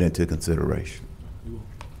keep that into consideration.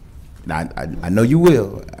 Now, I know you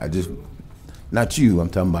will. I just, not you. I'm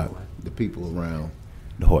talking about the people around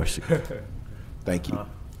the horse show. Thank you.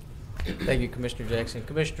 Thank you, Commissioner Jackson.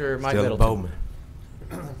 Commissioner Mike Still Middleton.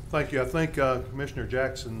 Bowman. Thank you. I think Commissioner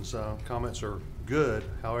Jackson's comments are good.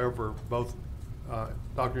 However, both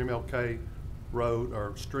Dr. MLK Road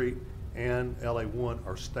or Street and LA1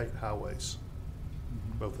 are state highways.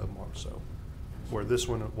 Both of them are. So, where this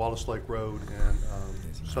one, Wallace Lake Road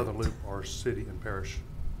and Southern Loop are city and parish.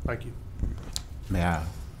 Thank you. May I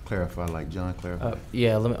clarify, like John clarified?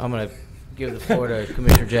 Yeah, I'm going to give the floor to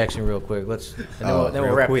Commissioner Jackson real quick. And then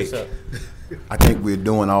we'll wrap this up. I think we're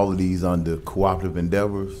doing all of these under cooperative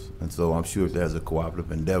endeavors, and so I'm sure if there's a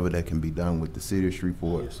cooperative endeavor that can be done with the city of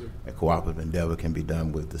Shreveport, Yes, sir. a cooperative endeavor can be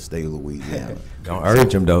done with the state of Louisiana. Don't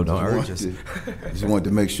urge him, though. Don't urge us. Just want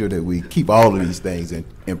to make sure that we keep all of these things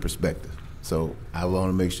in perspective. So I want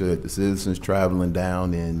to make sure that the citizens traveling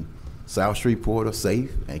down in South Shreveport are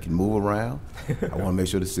safe and can move around. I want to make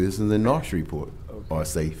sure the citizens in North Shreveport are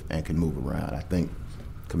safe and can move around. I think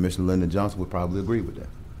Commissioner Lyndon Johnson would probably agree with that.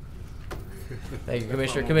 Thank you,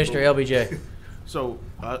 Commissioner. Commissioner LBJ. So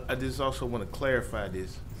I just also want to clarify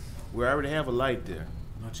this. We already have a light there.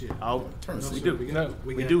 Not yet. We do.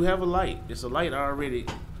 We do have a light. It's a light already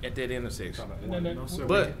at that intersection. No, sir.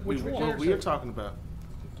 But Which one? what we are talking about.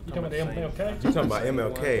 You talking about the MLK? You talking about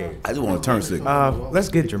MLK? I just want to turn signal. Let's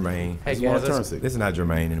get Jermaine. Hey, just want guys, to turn let's- signal. This is not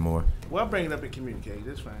Jermaine anymore. Well, I'll bring it up and communicate.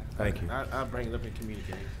 That's fine. Thank you. I'll bring it up and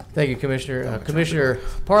communicate. Thank you, Commissioner. Commissioner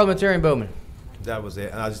Parliamentarian Bowman. That was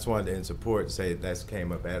it. And I just wanted to, in support, say that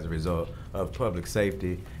came up as a result of public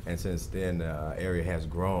safety. And since then, the area has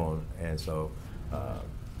grown. And so,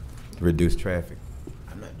 reduced traffic.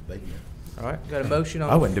 I'm not debating that. All right, got a motion on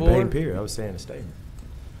I the wasn't floor. debating, period. I was saying a statement.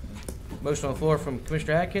 Motion on the floor from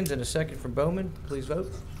Commissioner Atkins and a second from Bowman. Please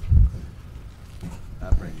vote.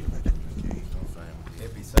 I'll bring you up and communicate. I'm fine with it.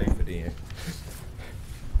 It'd be safer then.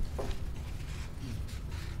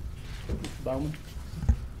 Bowman?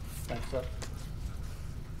 Thanks, sir.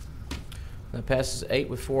 That passes 8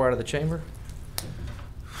 with 4 out of the chamber.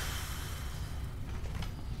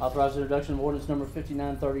 Authorize the introduction of ordinance number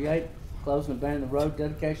 5938, closing and abandoning the road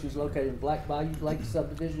dedications located in Black Bayou Lake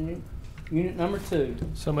Subdivision Unit number 2.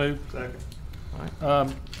 So moved.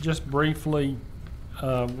 Second. Just briefly,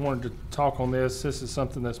 wanted to talk on this. This is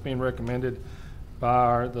something that's being recommended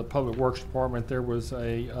by the Public Works Department. There was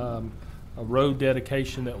a road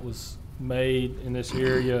dedication that was made in this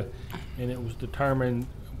area, and it was determined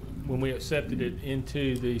when we accepted it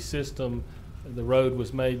into the system, the road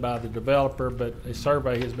was made by the developer, but a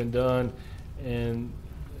survey has been done, and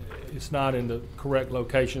it's not in the correct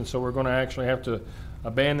location. So we're going to actually have to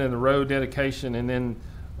abandon the road dedication and then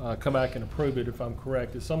come back and approve it, if I'm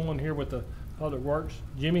correct. Is someone here with the Public Works?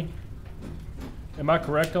 Jimmy? Am I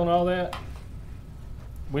correct on all that?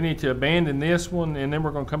 We need to abandon this one, and then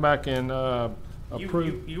we're going to come back and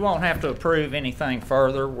approve. You won't have to approve anything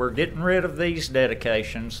further. We're getting rid of these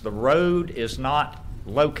dedications. The road is not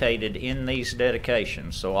located in these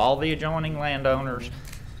dedications. So all the adjoining landowners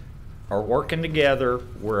are working together.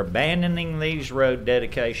 We're abandoning these road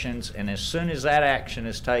dedications, and as soon as that action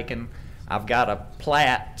is taken, I've got a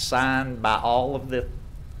plat signed by all of the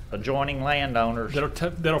adjoining landowners.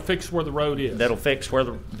 That'll fix where the road is.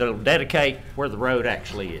 That'll dedicate where the road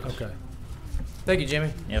actually is. Okay. Thank you,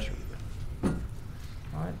 Jimmy. Yes, sir. All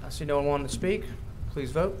right, I see no one wanting to speak.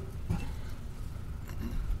 Please vote.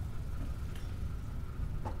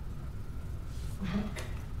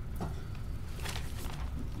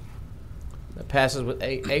 That passes with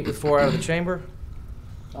eight with 4 out of the chamber.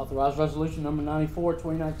 Authorize resolution number 94,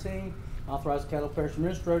 2019, authorize Caddo Parish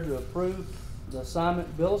Administrator to approve the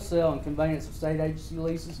assignment, bill of sale, and conveyance of state agency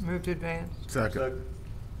leases. Move to advance. Second.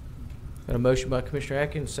 Got a motion by Commissioner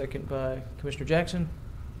Atkins, second by Commissioner Jackson.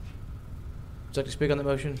 Would you like to speak on the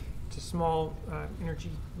motion? It's a small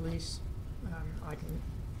energy lease, like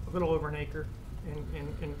a little over an acre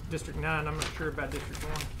in District 9. I'm not sure about District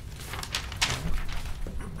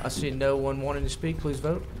 1. I see no one wanting to speak. Please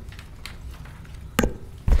vote.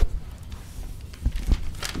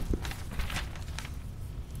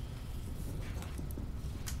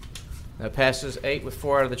 That passes 8 with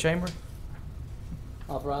 4 out of the chamber.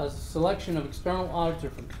 Authorize selection of external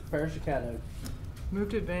auditor for Parish of Caddo. Move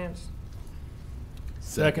to advance.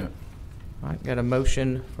 Second. All right, got a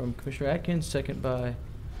motion from Commissioner Atkins, second by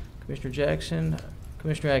Commissioner Jackson.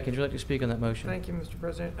 Commissioner Atkins, would you like to speak on that motion? Thank you, Mr.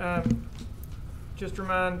 President. Just to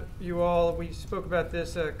remind you all, we spoke about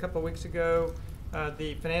this a couple of weeks ago.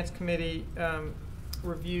 The Finance Committee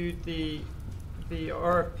reviewed the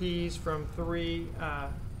RFPs from three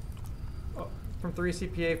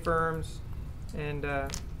CPA firms, and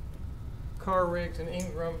Carr, Riggs, and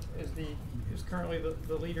Ingram is currently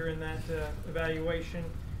the leader in that evaluation.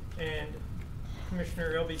 And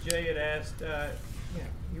Commissioner LBJ had asked,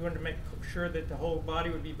 you wanted to make sure that the whole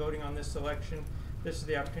body would be voting on this selection. This is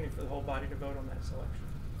the opportunity for the whole body to vote on that selection.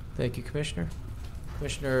 Thank you, Commissioner.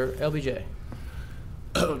 Commissioner LBJ.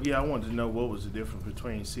 Yeah, I wanted to know what was the difference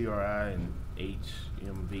between CRI and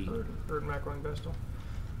HMV. Bird, Mackerel, and Vestal.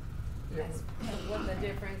 Yes. What the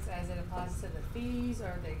difference as it applies to the fees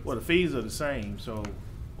or the? Well, the fees are the same, so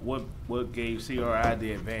what gave CRI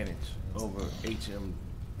the advantage over HMV?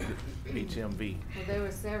 Well, there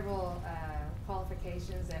were several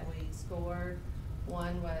qualifications that we scored.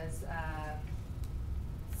 One was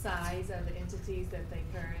size of the entities that they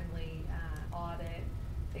currently audit,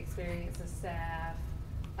 experience of staff,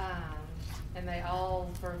 and they all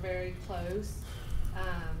were very close.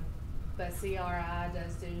 But CRI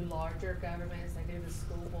does do larger governments. They do the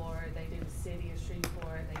school board, they do the city of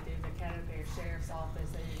Shreveport, they do the Caddo Parish Sheriff's Office,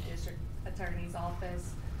 they do the District Attorney's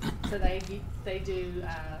Office. So they do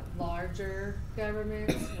larger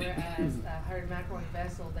governments, whereas Bird, Mackerel, and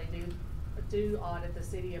Vestal, they do audit the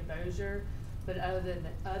city of Bossier. But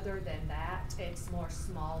other than that, it's more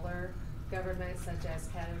smaller governments such as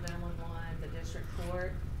Caddo 911, the district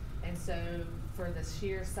court. And so for the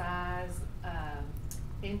sheer size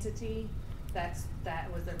entity, that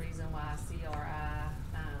was the reason why CRI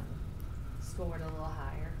scored a little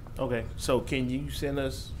higher. Okay, so can you send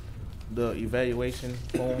us the evaluation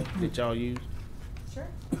form that y'all use? Sure.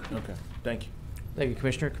 Okay, thank you. Thank you,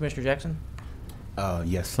 Commissioner. Commissioner Jackson?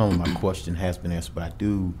 Yes, some of my question has been answered, but I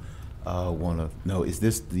do want to know, is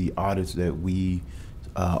this the audits that we,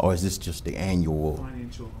 or is this just the annual?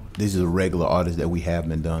 Financial audit. These are the regular audits that we have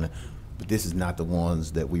been done, but this is not the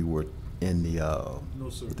ones that we were in the, No,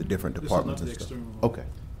 sir. with the different This is departments not and the stuff? external Okay.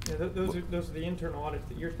 Yeah, those are the internal audits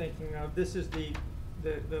that you're thinking of. This is the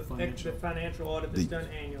financial audit that's done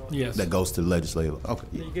annually. Yes. That goes to the legislative, okay.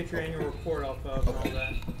 So you get your annual report off of and all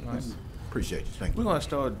that. Nice. Appreciate you, thank you. We're gonna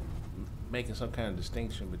start making some kind of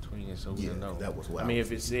distinction between it so we'll know. that was what I I mean,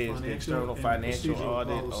 was if it says Financial external and financial procedural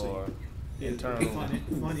audit policy. or Yeah, internal.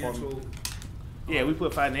 financial. Yeah, we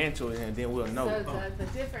put financial in and then we'll know. So the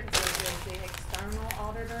difference is the external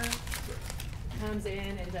auditor comes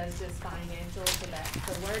in and does just financial. So that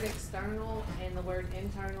the word external and the word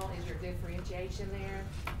internal is your differentiation there.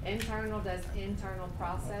 Internal does internal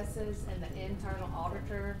processes, and the internal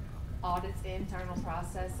auditor audits internal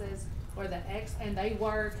processes. Or and they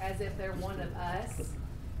work as if they're one of us.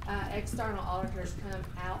 External auditors come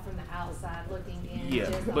out from the outside looking in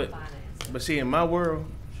just on finance. But see, in my world,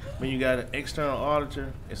 when you got an external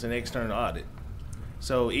auditor, it's an external audit.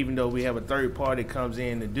 So even though we have a third party comes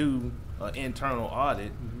in to do an internal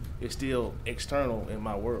audit, it's still external in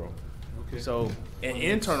my world. Okay. So an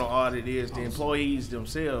internal audit is the employees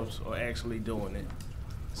themselves are actually doing it.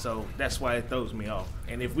 So that's why it throws me off.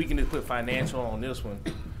 And if we can just put financial on this one,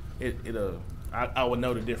 I would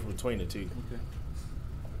know the difference between the two. Okay.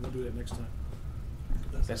 We'll do that next time.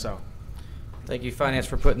 That's all. Thank you, Finance,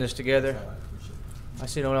 for putting this together. I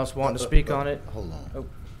see no one else wanting to speak on it. Hold on. Oh.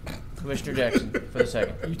 Commissioner Jackson for the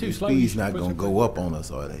second. You too The slow. fees not gonna go up on us,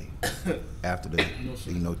 are they? After the,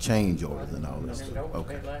 change orders and all that stuff? Nope,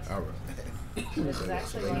 Okay, paid last all right. This is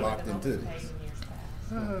actually They lower locked than what into we paid this. in years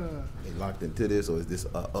past. They locked into this, or is this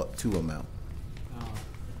a up to amount?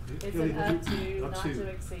 It's an up to, not to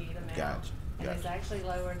exceed amount. Gotcha, And it's gotcha. actually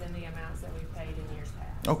lower than the amounts that we paid in years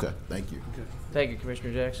past. Okay, thank you. Thank you,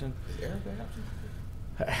 Commissioner Jackson.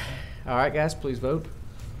 All right, guys, please vote.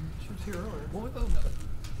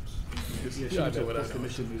 Yeah, she was at the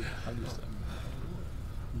commission meeting.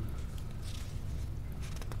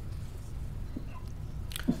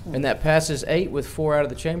 And that passes 8 with 4 out of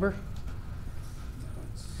the chamber.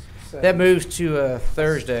 That moves to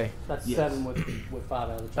Thursday. That's Yes. 7 with 5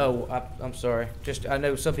 out of the Oh, I'm sorry. I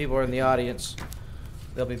know some people are in the audience.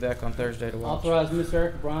 They'll be back on Thursday to watch. Authorize Ms.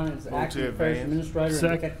 Erica Bryan as to acting parish advance.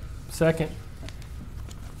 administrator. Second.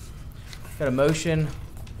 Got a motion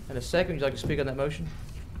and a second. Would you like to speak on that motion?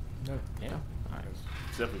 No. Yeah. All right.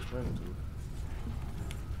 Self-explanatory.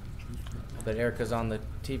 I bet Erica's on the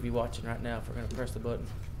TV watching right now if we're going to press the button.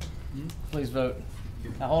 Please vote.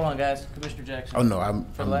 Now, hold on, guys. Commissioner Jackson. Oh, no, I'm.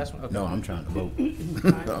 For the last one? Okay. No, I'm trying to vote.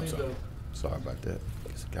 I'm sorry. Sorry about that.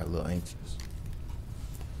 Just got a little anxious.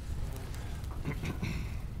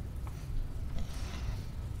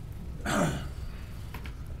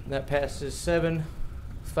 That passes 7,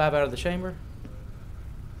 5 out of the chamber.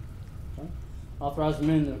 Authorize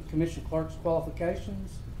amend the commission clerk's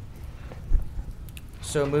qualifications.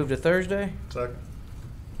 So move to Thursday. Second.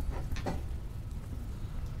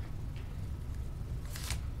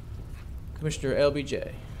 Commissioner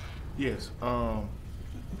LBJ. Yes, Donna,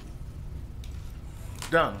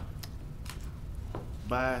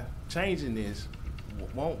 by changing this,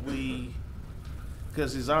 won't we,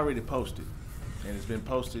 because it's already posted, and it's been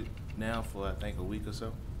posted now for, I think, a week or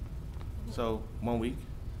so. So, 1 week,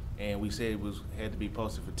 and we said it had to be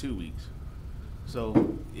posted for 2 weeks.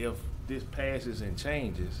 So, if this passes and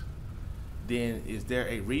changes, then is there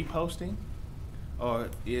a reposting, or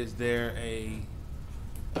is there a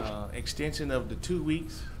extension of the 2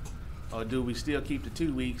 weeks, or do we still keep the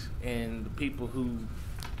 2 weeks and the people who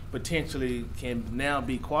potentially can now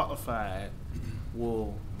be qualified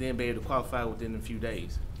will then be able to qualify within a few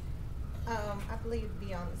days? I believe to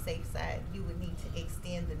be on the safe side, you would need to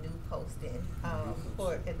extend the new posting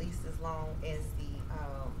for at least as long as the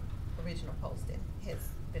original posting has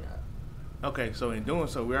been up. Okay, so in doing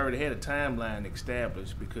so, we already had a timeline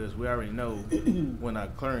established because we already know when our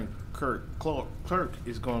clerk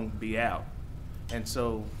is going to be out. And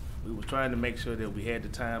so we were trying to make sure that we had the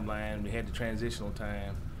timeline, we had the transitional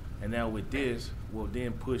time, and now with this, we'll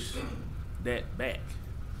then push that back.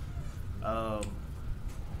 I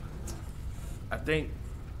think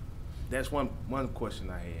that's one question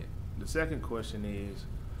I had. The second question is,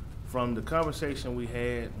 from the conversation we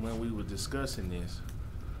had when we were discussing this,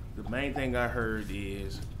 the main thing I heard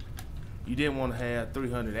is you didn't want to have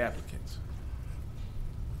 300 applicants.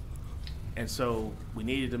 And so we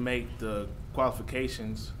needed to make the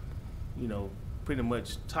qualifications, pretty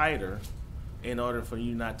much tighter in order for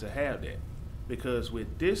you not to have that. Because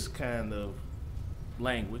with this kind of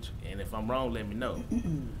language, and if I'm wrong, let me know,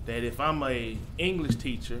 that if I'm a English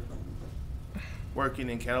teacher working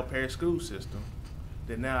in Caddo Parish school system,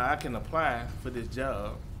 that now I can apply for this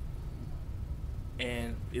job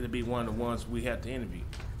and it'll be one of the ones we have to interview.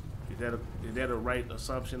 Is that a right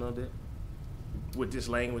assumption of that? With this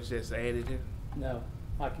language that's added here? No,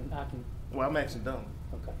 I can. Well, I'm actually done.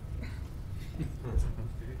 Okay.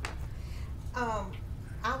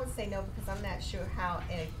 I would say no because I'm not sure how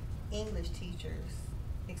an English teacher's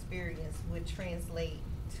experience would translate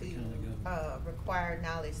to required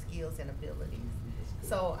knowledge, skills, and abilities.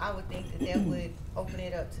 So I would think that would open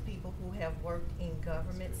it up to people who have worked in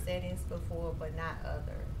government settings before, but not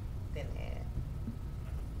other than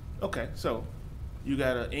that. Okay, so you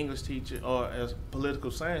got an English teacher or a political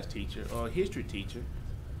science teacher or a history teacher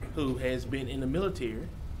who has been in the military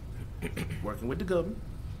working with the government.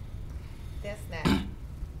 That's not,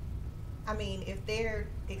 I mean, if their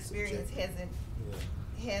experience has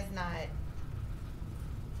not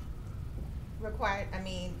required,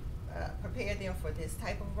 prepared them for this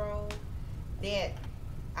type of role, that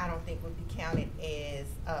I don't think would be counted as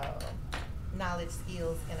knowledge,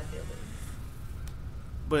 skills, and abilities.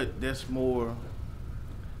 But that's more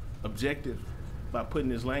objective by putting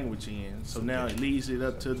this language in. So now it leaves it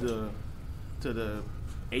up to the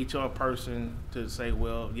HR person to say,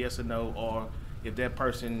 well, yes or no, or if that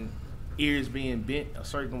person ears being bent a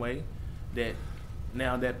certain way, that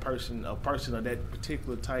now that person, a person of that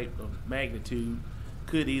particular type of magnitude,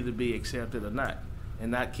 could either be accepted or not,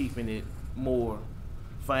 and not keeping it more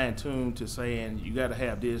fine-tuned to saying you got to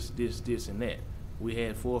have this, and that. We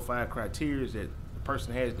had 4 or 5 criteria that the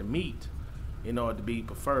person has to meet in order to be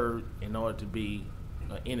preferred, in order to be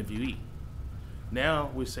an interviewee.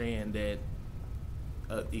 Now we're saying that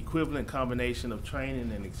equivalent combination of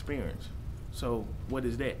training and experience. So what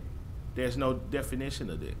is that? There's no definition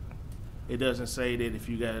of that. It doesn't say that if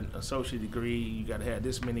you got an associate degree, you got to have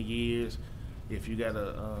this many years. If you got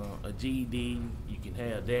a GED, you can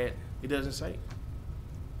have that. It doesn't say.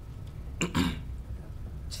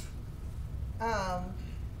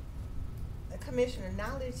 Commissioner,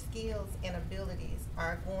 knowledge, skills, and abilities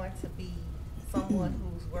are going to be someone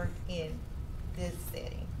who's worked in this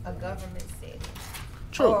setting, a government setting,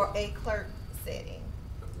 True. or a clerk setting.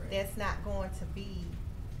 That's not going to be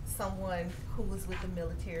someone who was with the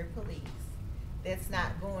military police. That's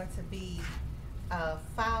not going to be a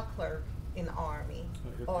file clerk in the Army,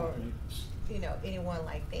 or anyone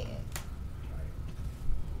like that.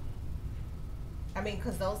 I mean,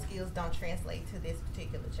 because those skills don't translate to this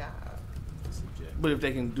particular job. But if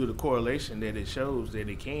they can do the correlation that it shows that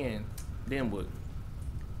it can, then what?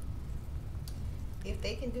 If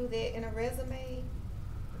they can do that in a resume,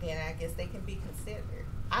 then I guess they can be considered.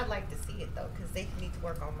 I'd like to see it though, because they need to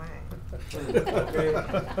work on mine.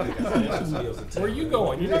 Where are you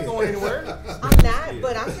going? You're not going anywhere. I'm not,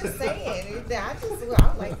 but I'm just saying.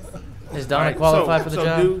 I'd like to see it. Is Donna qualified for the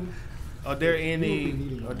job? Are there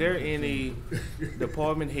any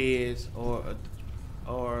department heads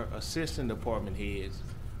or assistant department heads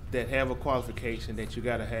that have a qualification that you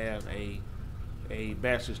got to have a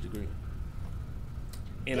bachelor's degree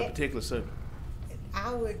in a particular subject?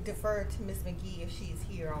 I would defer to Ms. McGee if she's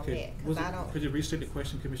here on that, because I don't. Could you restate the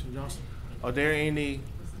question, Commissioner Johnson? Are there any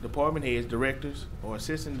department heads, directors, or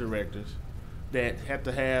assistant directors that have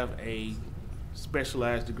to have a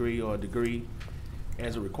specialized degree or a degree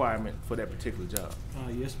as a requirement for that particular job?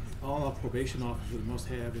 Yes, all our probation officers must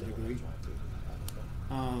have a degree.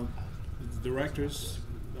 Directors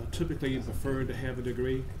typically prefer to have a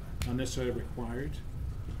degree, not necessarily required,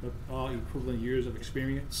 but all equivalent years of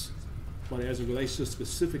experience. But as it relates to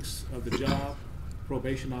specifics of the job,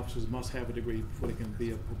 probation officers must have a degree before they can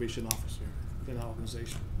be a probation officer within our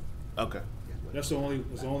organization. Okay. That's the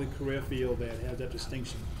only career field that has that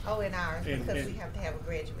distinction. Oh, in ours, because we have to have a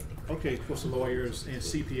graduate degree. Okay, of course, the lawyers and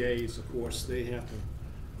CPAs, of course, they have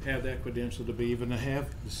to have that credential to be even to have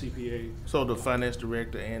the CPA. So the finance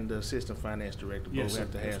director and the assistant finance director both Yes,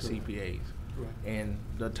 have to have CPAs. Correct. And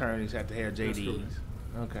the attorneys have to have That's JDs.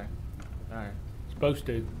 correct. Okay. All right. Supposed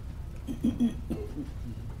to.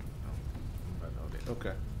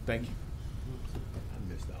 Okay. Thank you.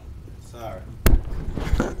 Sorry.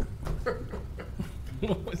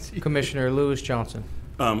 Commissioner Lewis Johnson.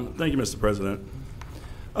 Thank you, Mr. President.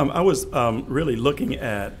 I was really looking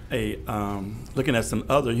at some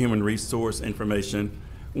other human resource information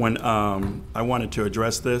when I wanted to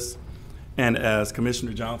address this, and as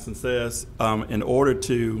Commissioner Johnson says, in order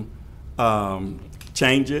to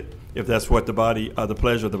change it, if that's what the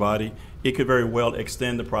pleasure of the body, it could very well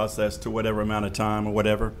extend the process to whatever amount of time or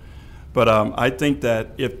whatever. But I think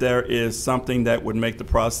that if there is something that would make the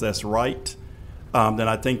process right, then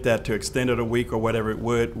I think that to extend it a week or whatever it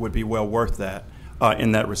would be well worth that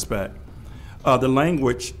in that respect. The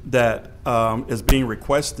language that is being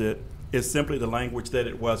requested is simply the language that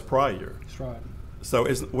it was prior. That's right. So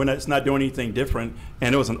it's not doing anything different,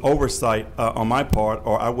 and it was an oversight on my part,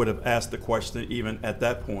 or I would have asked the question even at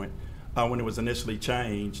that point when it was initially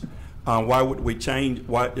changed. Why would we change?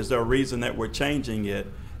 Why is there a reason that we're changing it?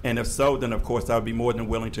 And if so, then of course I would be more than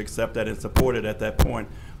willing to accept that and support it at that point.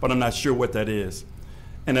 But I'm not sure what that is.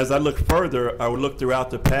 And as I look further, I would look throughout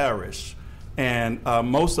the parish, and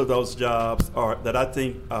most of those jobs that I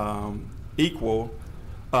think equal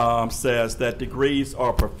says that degrees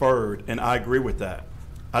are preferred, and I agree with that.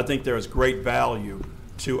 I think there is great value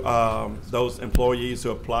to those employees who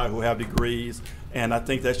apply who have degrees, and I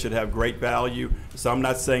think that should have great value. So I'm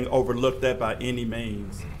not saying overlook that by any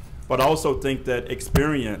means, but I also think that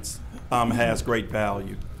experience has great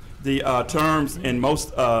value. The terms in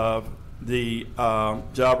most of the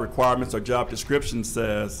job requirements or job description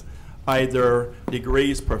says either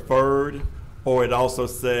degrees preferred, or it also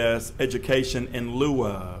says education in lieu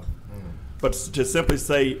of. But to simply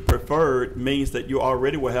say preferred means that you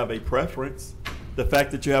already will have a preference. The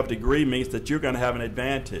fact that you have a degree means that you're going to have an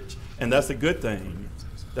advantage, and that's a good thing.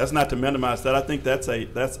 That's not to minimize that. I think that's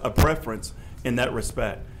a preference in that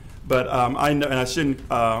respect. But I know, and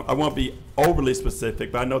I won't be overly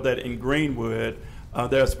specific, but I know that in Greenwood,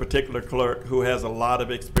 there's a particular clerk who has a lot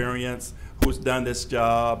of experience, who's done this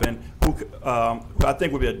job, and who I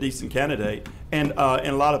think would be a decent candidate, and in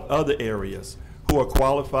a lot of other areas who are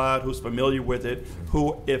qualified, who's familiar with it,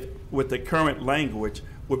 who, if with the current language,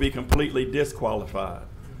 would be completely disqualified.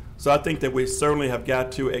 So I think that we certainly have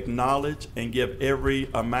got to acknowledge and give every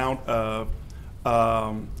amount of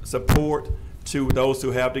support to those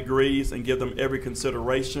who have degrees and give them every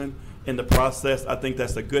consideration in the process. I think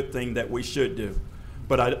that's a good thing that we should do.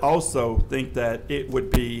 But I also think that it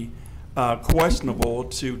would be questionable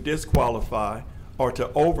to disqualify or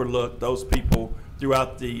to overlook those people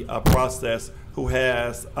throughout the process who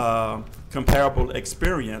has comparable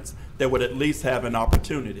experience that would at least have an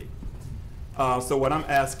opportunity. So what I'm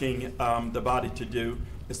asking the body to do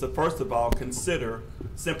is to first of all consider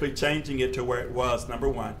simply changing it to where it was, number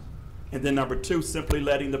one, and then number two, simply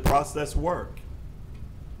letting the process work.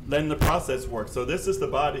 Letting the process work. So this is the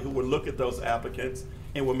body who would look at those applicants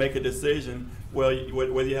and will make a decision, well,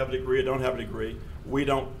 whether you have a degree or don't have a degree, we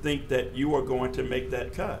don't think that you are going to make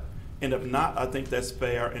that cut. And if not, I think that's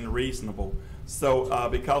fair and reasonable. So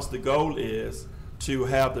because the goal is to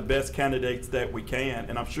have the best candidates that we can,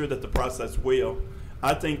 and I'm sure that the process will,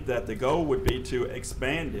 I think that the goal would be to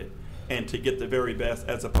expand it and to get the very best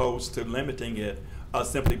as opposed to limiting it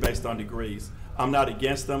simply based on degrees. I'm not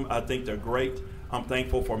against them. I think they're great. I'm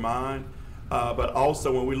thankful for mine. But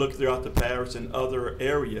also when we look throughout the parish and other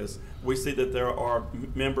areas, we see that there are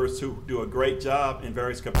members who do a great job in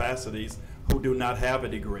various capacities who do not have a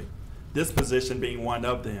degree. This position being one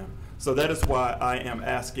of them. So that is why I am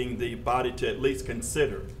asking the body to at least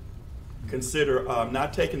consider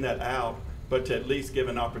not taking that out, but to at least give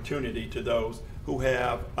an opportunity to those who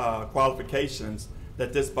have qualifications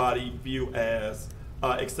that this body view as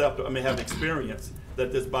acceptable, have experience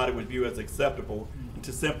that this body would view as acceptable,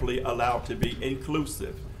 to simply allow to be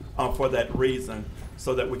inclusive for that reason,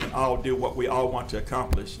 so that we can all do what we all want to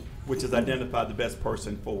accomplish, which is identify the best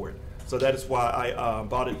person for it. So that is why I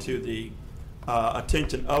brought it to the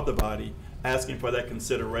attention of the body, asking for that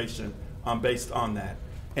consideration based on that.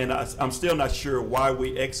 And I'm still not sure why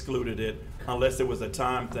we excluded it, unless it was a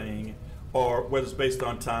time thing, or whether it's based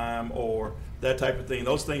on time or that type of thing.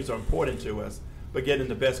 Those things are important to us, but getting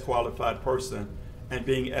the best qualified person and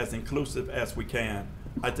being as inclusive as we can,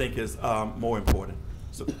 I think is more important.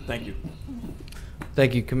 So thank you.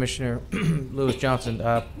 Thank you, Commissioner Lewis Johnson.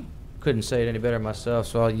 I couldn't say it any better myself,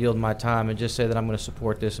 so I'll yield my time and just say that I'm going to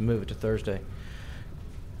support this and move it to Thursday.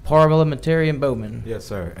 Parliamentarian Bowman. Yes,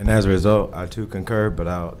 sir. And as a result, I too concur, but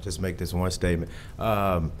I'll just make this one statement.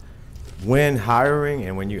 When hiring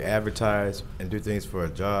and when you advertise and do things for a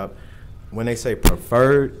job, when they say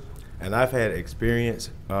preferred, and I've had experience,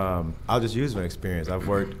 I'll just use my experience. I've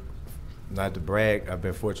worked, not to brag, I've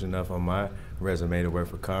been fortunate enough on my resume to work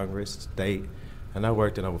for Congress, state, and I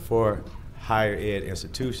worked in over 4 higher ed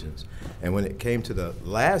institutions. And when it came to the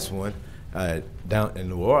last one, down in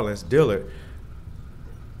New Orleans, Dillard,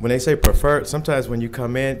 when they say preferred, sometimes when you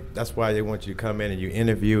come in, that's why they want you to come in and you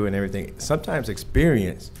interview and everything. Sometimes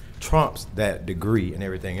experience trumps that degree and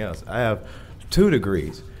everything else. I have 2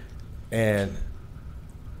 degrees and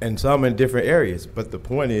some in different areas. But the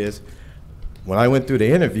point is, when I went through the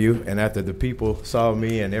interview and after the people saw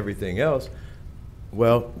me and everything else,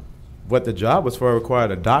 well, what the job was for required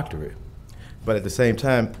a doctorate. But at the same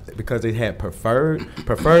time, because they had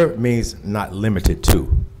preferred means not limited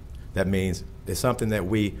to. That means it's something that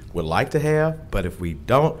we would like to have, but if we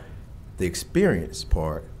don't, the experience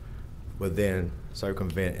part will then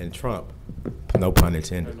circumvent and trump, no pun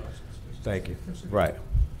intended. Thank you. Right.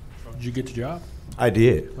 Did you get the job? I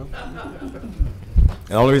did. And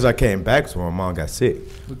the only reason I came back was when my mom got sick.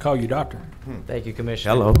 We call you doctor. Thank you,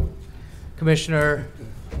 Commissioner. Hello. Commissioner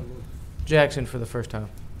Jackson for the first time.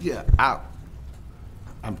 Yeah,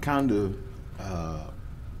 I'm kind of,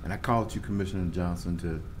 and I called you, Commissioner Johnson,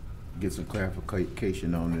 to get some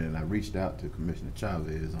clarification on it, and I reached out to Commissioner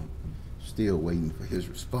Chavez. I'm still waiting for his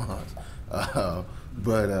response.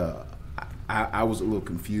 But I was a little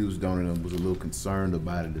confused on it and was a little concerned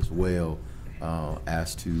about it as well,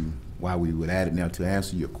 as to why we would add it. Now, to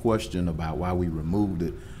answer your question about why we removed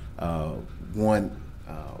it, one,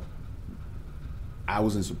 I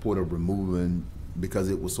was in support of removing because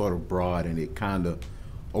it was sort of broad and it kind of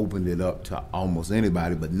opened it up to almost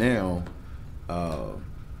anybody. But now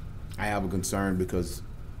I have a concern because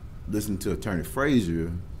listen to Attorney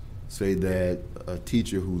Frazier say that a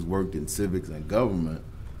teacher who's worked in civics and government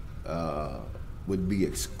would be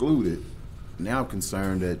excluded. Now I'm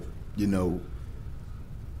concerned that, you know,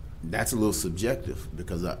 that's a little subjective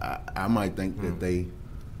because I might think that they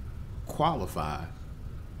qualify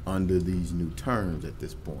under these new terms at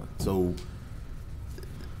this point. So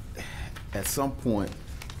at some point,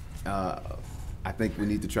 I think we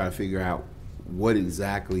need to try to figure out what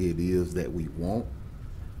exactly it is that we want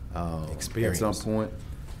at some point.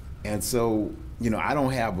 And so, you know, I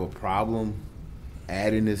don't have a problem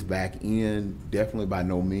adding this back in, definitely by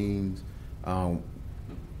no means,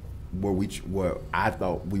 where I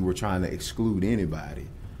thought we were trying to exclude anybody.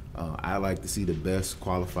 I like to see the best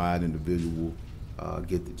qualified individual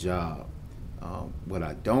get the job. What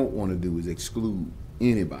I don't want to do is exclude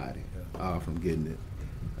anybody from getting it.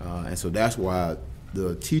 And so that's why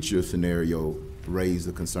the teacher scenario raised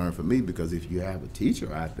a concern for me, because if you have a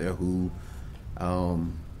teacher out there who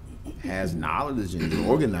has knowledge and is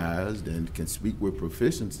organized and can speak with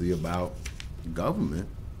proficiency about government,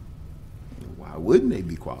 why wouldn't they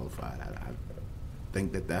be qualified? I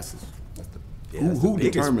think that's who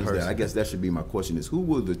determines that? I guess that should be my question: is who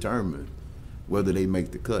will determine whether they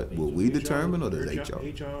make the cut? Will we determine, or does HR?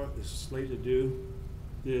 HR is slated to do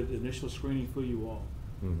the initial screening for you all.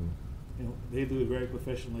 Mm-hmm. You know, they do it very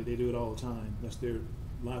professionally. They do it all the time. That's their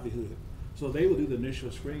livelihood. So they will do the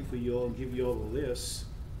initial screening for you all and give you all the lists,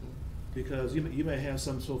 because you may have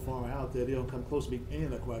some so far out that they don't come close to being any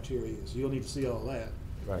of the criteria. So you'll need to see all that.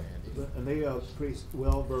 Right. And they are pretty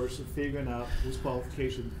well versed in figuring out whose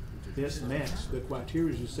qualification best match the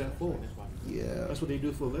criteria you set forth. Yeah. That's what they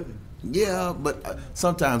do for a living. Yeah, but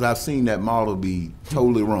sometimes I've seen that model be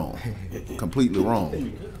totally wrong, completely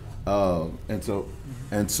wrong. And so,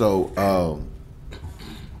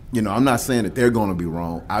 you know, I'm not saying that they're going to be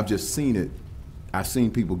wrong. I've just seen it. I've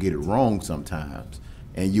seen people get it wrong sometimes,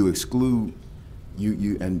 and you exclude.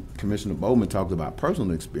 You and Commissioner Bowman talked about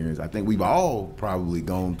personal experience. I think we've all probably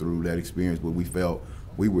gone through that experience where we felt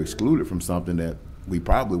we were excluded from something that we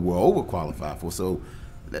probably were overqualified for. So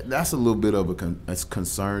that's a little bit of a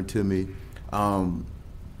concern to me.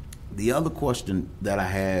 The other question that I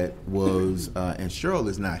had was, and Cheryl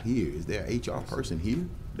is not here. Is there an HR person here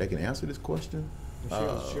that can answer this question?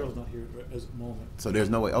 Cheryl's not here at the moment. So there's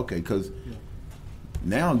no way. Okay, because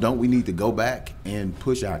now don't we need to go back and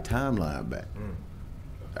push our timeline back?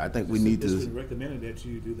 I think we need to. It's been recommended that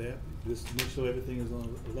you do that, just to make sure everything is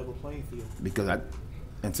on a level playing field. Because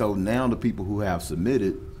and so now the people who have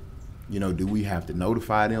submitted, you know, do we have to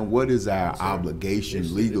notify them? What is our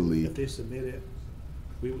obligation legally? If they submit it,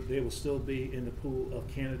 they will still be in the pool of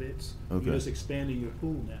candidates. Okay. You're just expanding your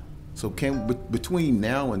pool now. So between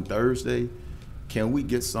now and Thursday, can we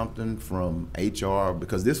get something from HR?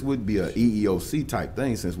 Because this would be a EEOC type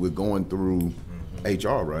thing, since we're going through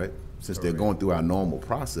HR, right? Since they're going through our normal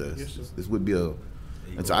process. Yes, sir. This would be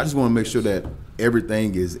and so I just want to make sure that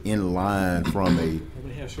everything is in line from a. I'm going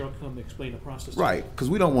to have Cheryl come and explain the process. Right, because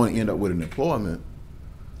we don't want to end up with an employment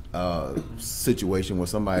situation where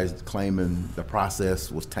somebody's claiming the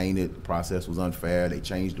process was tainted, the process was unfair, they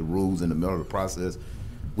changed the rules in the middle of the process.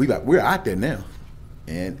 We're out there now,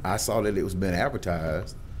 and I saw that it was being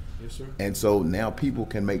advertised. Yes, sir. And so now people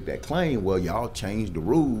can make that claim, well, y'all changed the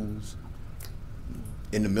rules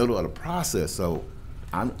in the middle of the process. So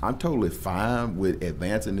I'm totally fine with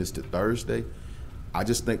advancing this to Thursday. I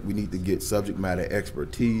just think we need to get subject matter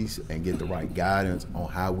expertise and get the right guidance on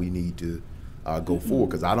how we need to go forward,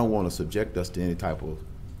 because I don't want to subject us to any type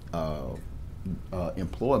of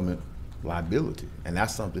employment liability. And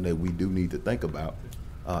that's something that we do need to think about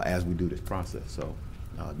as we do this process. So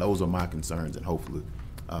those are my concerns, and hopefully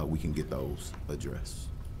we can get those addressed.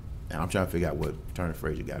 And I'm trying to figure out what Attorney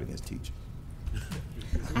Frazier got against teachers.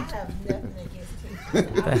 I have nothing against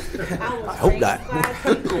teachers. I hope not.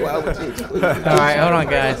 Why would you? All right, hold on,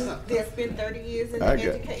 guys. There's been 30 years in I got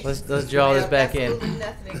education. Let's draw this back in. Absolutely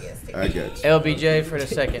nothing against teachers. I got you. LBJ for the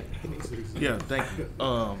second. Yeah, thank you.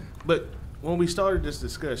 But when we started this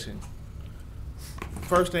discussion,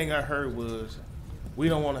 first thing I heard was, we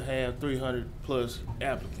don't want to have 300 plus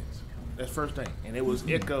applicants. That's first thing. And it was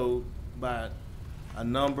echoed by a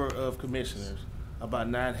number of commissioners about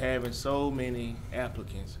not having so many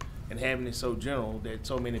applicants and having it so general that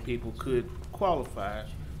so many people could qualify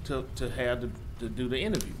to do the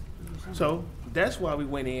interview. So that's why we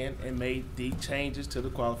went in and made the changes to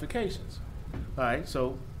the qualifications. All right,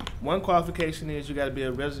 so one qualification is you got to be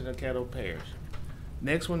a resident of Caddo Parish.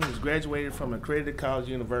 Next one is graduated from an accredited college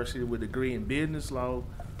university with a degree in business, law,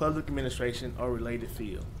 public administration, or related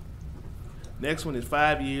field. Next one is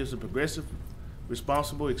 5 years of progressive,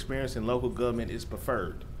 responsible experience in local government is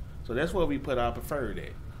preferred. So that's where we put our preferred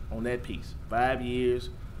at, on that piece. 5 years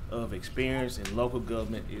of experience in local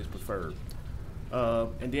government is preferred.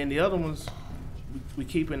 And then the other ones, we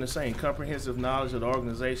keep in the same: comprehensive knowledge of the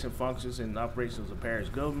organization, functions, and operations of parish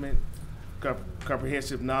government,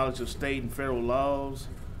 comprehensive knowledge of state and federal laws,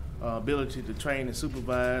 ability to train and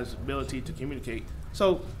supervise, ability to communicate.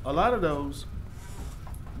 So a lot of those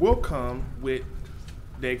will come with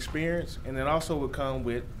the experience, and it also will come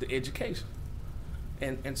with the education.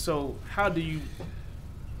 And so how do you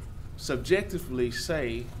subjectively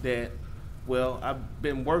say that, well, I've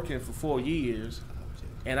been working for 4 years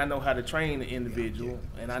and I know how to train the individual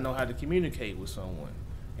and I know how to communicate with someone,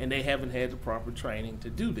 and they haven't had the proper training to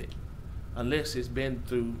do that unless it's been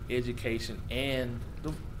through education and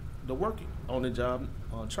the working on the job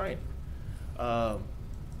training.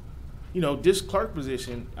 You know, this clerk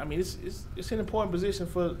position, I mean, it's an important position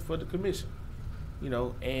for the commission, you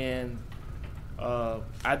know, and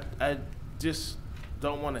I just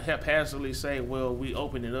don't want to haphazardly say, well, we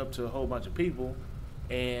open it up to a whole bunch of people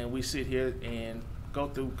and we sit here and go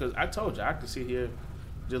through, because I told you I could sit here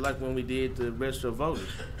just like when we did the register of voters.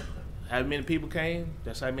 How many people came,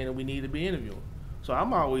 that's how many we need to be interviewing. So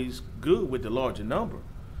I'm always good with the larger number,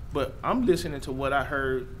 but I'm listening to what I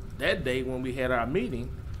heard that day when we had our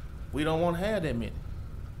meeting. We don't want to have that many.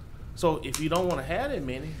 So if you don't want to have that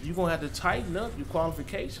many, you're going to have to tighten up your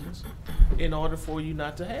qualifications in order for you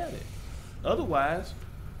not to have it. Otherwise,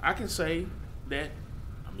 I can say that,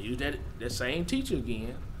 I'm going to use that same teacher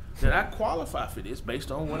again, that I qualify for this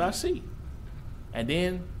based on what I see. And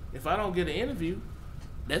then if I don't get an interview,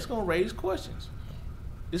 that's going to raise questions.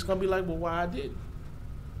 It's going to be like, well, why I didn't?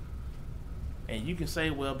 And you can say,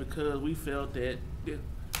 well, because we felt that,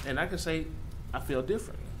 and I can say, I feel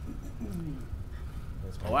different.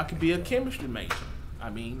 Or I could be a chemistry major. I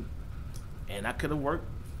mean, and I could have worked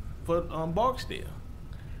for Barksdale.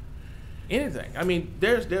 Anything. I mean,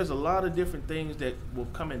 there's a lot of different things that will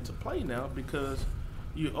come into play now because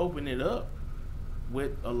you open it up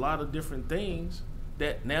with a lot of different things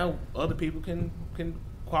that now other people can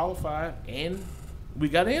qualify, and we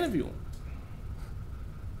got to interview them.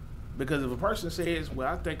 Because if a person says,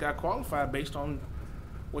 well, I think I qualify based on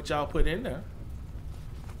what y'all put in there,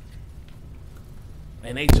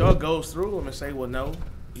 and HR goes through them and say, well, no,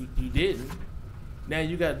 you didn't. Now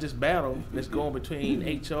you got this battle that's going between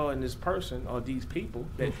HR and this person or these people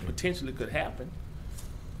that potentially could happen.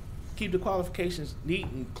 Keep the qualifications neat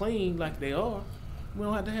and clean like they are. We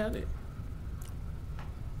don't have to have that.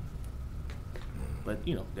 But,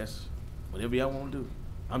 you know, that's whatever y'all want to do.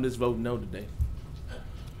 I'm just voting no today.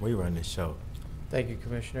 We run this show. Thank you,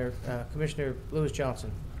 Commissioner. Commissioner Lewis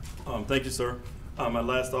Johnson. Thank you, sir. My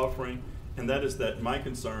last offering, and that is that my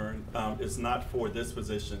concern is not for this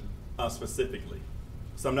position specifically.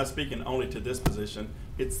 So I'm not speaking only to this position.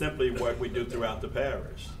 It's simply what we do throughout the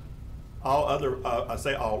parish. All other, I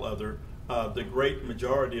say all other, the great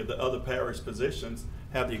majority of the other parish positions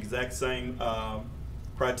have the exact same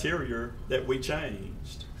criteria that we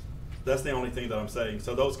changed. That's the only thing that I'm saying.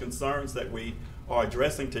 So those concerns that we are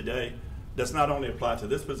addressing today does not only apply to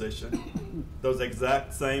this position, those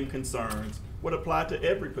exact same concerns would apply to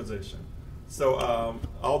every position. So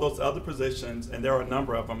all those other positions, and there are a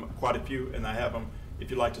number of them, quite a few, and I have them if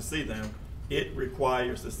you'd like to see them, it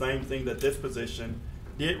requires the same thing that this position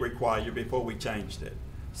did require before we changed it.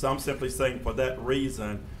 So I'm simply saying for that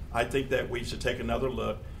reason, I think that we should take another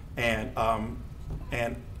look and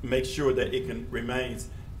make sure that it remains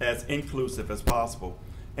as inclusive as possible.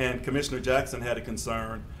 And Commissioner Jackson had a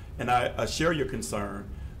concern, and I share your concern,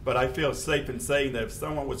 but I feel safe in saying that if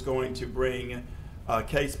someone was going to bring a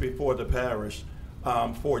case before the parish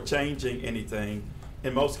for changing anything,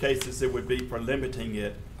 in most cases it would be for limiting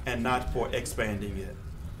it and not for expanding it.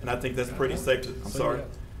 And I think that's pretty safe to, I'm sorry.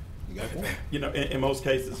 You know, in most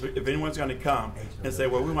cases, if anyone's going to come and say,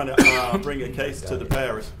 well, we want to bring a case to the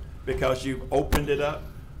parish because you've opened it up,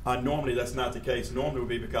 normally that's not the case. Normally it would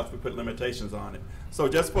be because we put limitations on it. So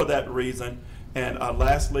just for that reason, and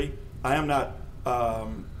lastly, I am not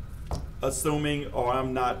assuming or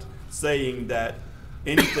I'm not saying that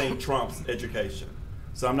anything trumps education.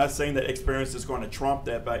 So I'm not saying that experience is going to trump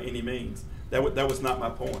that by any means. That was not my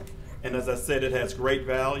point. And as I said, it has great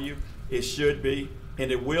value. It should be,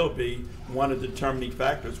 and it will be one of the determining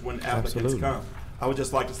factors when applicants come. I would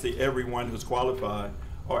just like to see everyone who's qualified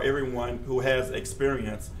or everyone who has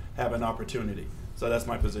experience have an opportunity. So that's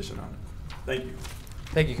my position on it. Thank you.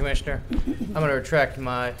 Thank you, Commissioner. I'm going to retract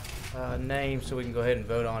my name so we can go ahead and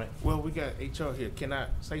vote on it. Well, we got HR here. Can I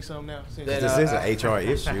say something now? This is an HR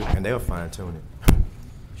issue, and they'll fine tune it.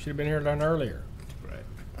 Should have been here done earlier. Right.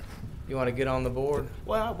 You want to get on the board?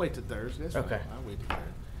 Well, I'll wait till Thursday. That's okay. Fine. I'll wait till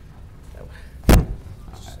Thursday.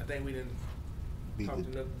 I think we didn't talk to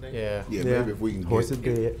another thing. Yeah, maybe if we can horse is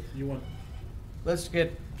dead. You want? Let's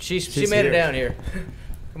get. She made it down here.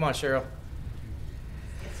 Come on, Cheryl.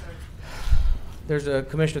 There's a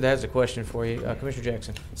commissioner that has a question for you, Commissioner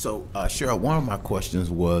Jackson. So, Cheryl, one of my questions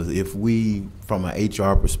was if we, from an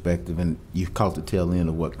HR perspective, and you caught the tail end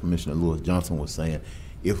of what Commissioner Lewis Johnson was saying,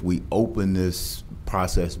 if we open this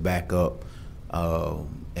process back up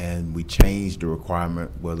and we change the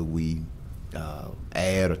requirement, whether we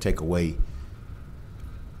add or take away,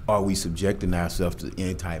 are we subjecting ourselves to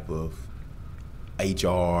any type of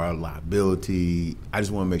HR liability? I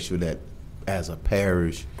just want to make sure that as a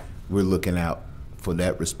parish, we're looking out for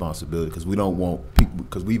that responsibility, because we don't want people,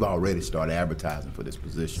 because we've already started advertising for this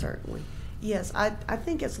position. Certainly. Yes, I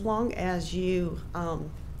think as long as you,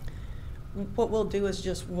 what we'll do is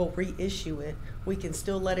just we'll reissue it. We can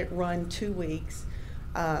still let it run 2 weeks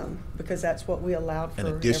because that's what we allowed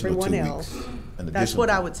for everyone else. That's what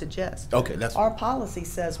I would suggest. Okay, that's our policy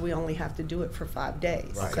says we only have to do it for 5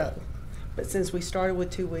 days. Right. So, but since we started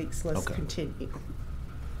with 2 weeks, let's continue.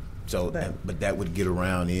 So, but that would get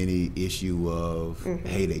around any issue of,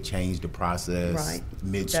 hey, they changed the process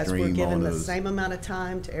midstream. That's we're giving the us. same amount of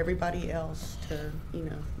time to everybody else to, you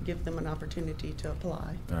know, give them an opportunity to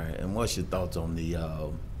apply. All right, and what's your thoughts on the,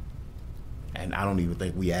 and I don't even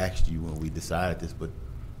think we asked you when we decided this, but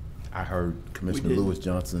I heard Commissioner Lewis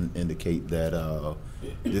Johnson indicate that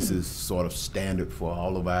this is sort of standard for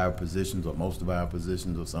all of our positions or most of our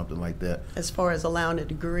positions or something like that. As far as allowing a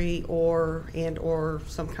degree or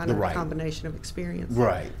some kind of combination of experience.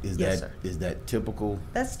 Right. Is yes, that sir. Is that typical?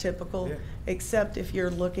 That's typical, except if you're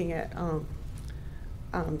looking at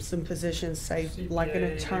some positions, say CPA, like an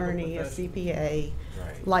attorney, a CPA.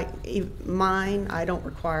 Right. Like mine, I don't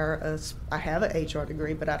require I have an HR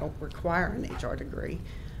degree, but I don't require an HR degree.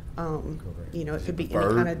 You know, it could be any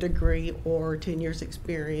kind of degree or 10 years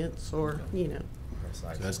experience or, you know. So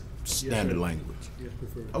that's standard language. Yes,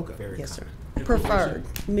 preferred. Okay. Yes, sir. Preferred,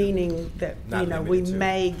 meaning that, you know, we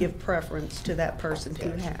may give preference to that person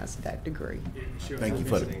who has that degree. Sure. Thank you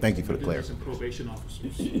for the clarification. Probation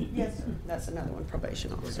officers. Yes, sir. That's another one,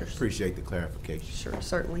 probation officers. Appreciate the clarification. Sure,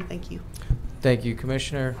 certainly. Thank you. Thank you,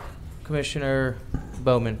 Commissioner. Commissioner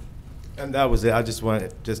Bowman. And that was it. I just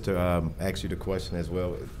wanted to ask you the question as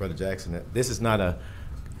well, Brother Jackson. This is not a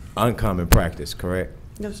uncommon practice, correct?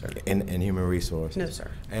 No, sir. In human resources. No,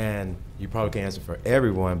 sir. And you probably can't answer for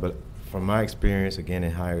everyone, but from my experience, again,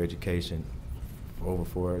 in higher education, over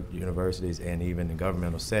 4 universities and even in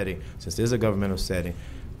governmental setting, since this is a governmental setting,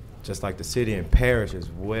 just like the city and parish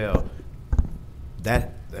as well,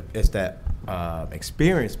 that it's that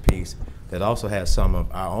experience piece that also has some of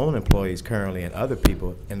our own employees currently and other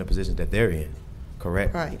people in the positions that they're in,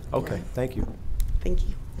 correct? Right. Okay, right. Thank you. Thank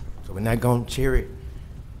you. So we're not going to cherry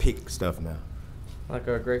pick stuff now. Like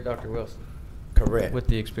our great Dr. Wilson. Correct. With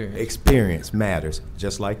the experience. Experience matters,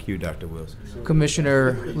 just like you, Dr. Wilson.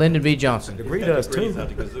 Commissioner Lyndon B. Johnson. Degree does too.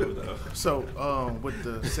 So, with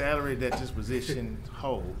the salary that this position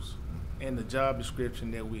holds and the job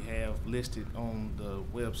description that we have listed on the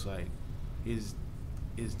website, is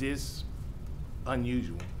this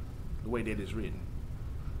unusual, the way that it's written?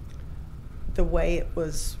 The way it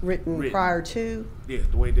was written prior to? Yeah,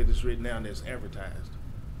 the way that it's written now and it's advertised.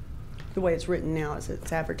 The way it's written now is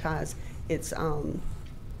it's advertised. It's, I'm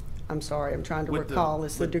sorry, I'm trying to recall.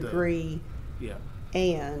 It's the degree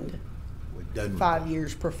and 5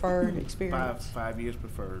 years preferred experience. 5 years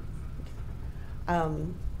preferred.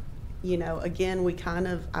 You know, again,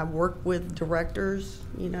 I work with directors,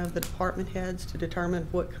 you know, the department heads to determine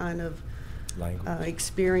what kind of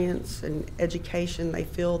experience and education they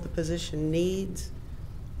feel the position needs.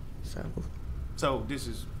 So this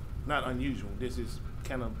is not unusual. This is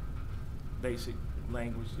kind of basic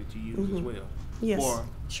language that you use as well. Yes, or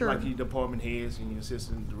sure. Like your department heads and your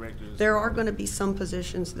assistant directors. There are going to be some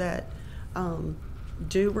positions that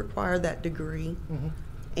do require that degree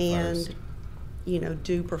and you know,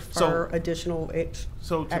 do prefer additional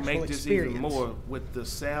So to make this experience. even more, with the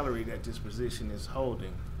salary that this position is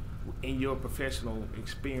holding, in your professional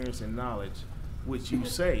experience and knowledge, would you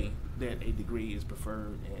say that a degree is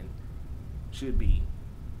preferred and should be?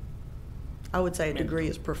 I would say a degree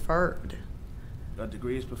is preferred. A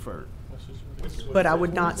degree is preferred. But I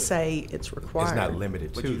would not say it's required. It's not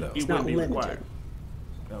limited to, though. It's not limited. Required.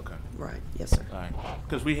 Okay. Right. Yes, sir. All right.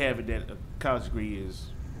 Because we have it that a college degree is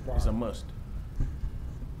a must.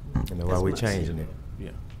 And that's why we're changing it.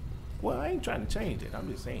 Yeah. Well, I ain't trying to change it.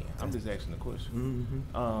 I'm just saying. I'm just asking the question.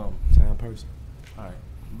 Sound person. All right.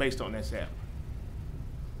 Based on that salary.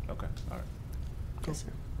 Okay. All right. Yes,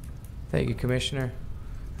 sir. Thank you, Commissioner.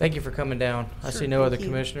 Thank you for coming down. I see no other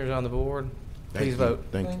commissioners on the board. Please vote.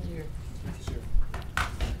 Thank you.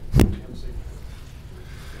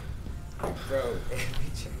 Bro,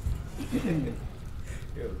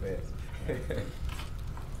 you're the best.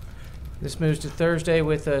 This moves to Thursday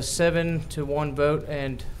with a 7-1 vote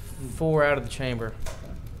and 4 out of the chamber.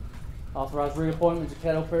 Authorize reappointment to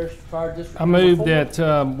Caddo Parish Fire District. I move that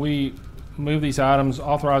we move these items,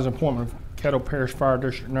 authorize appointment of Caddo Parish Fire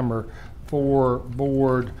District number for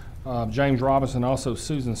board, James Robinson, also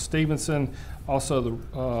Susan Stevenson, also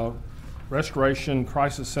the Restoration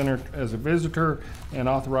Crisis Center as a visitor, and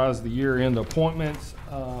authorize the year-end appointments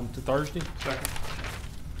to Thursday. Second.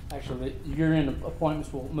 Actually, the year-end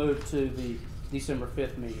appointments will move to the December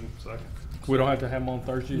 5th meeting. Second. We don't have to have them on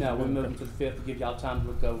Thursday? No, we'll move them to the 5th to give y'all time to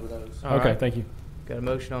look over those. All Okay, right. thank you. Got a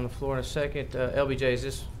motion on the floor in a second. LBJ, is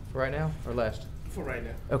this for right now or last? For right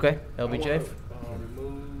now. Okay, LBJ. I wanna,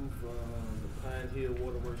 remove the Pine Hill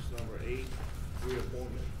Waterworks number 8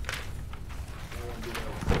 reappointment. I want to do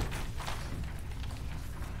that.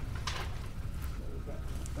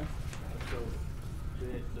 So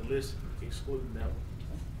the list excluding that one.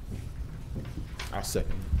 I'll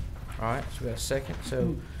second. All right, so we got a second.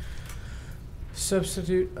 So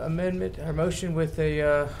substitute amendment or motion with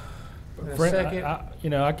a second. You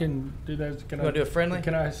know, I can do that. Can You wanna do a friendly?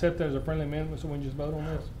 Can I accept that as a friendly amendment so we can just vote on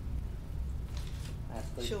this?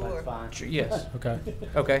 Sure. Sure, yes. Okay.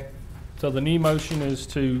 Okay. So the new motion is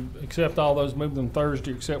to accept all those, move them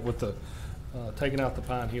Thursday, except with the taking out the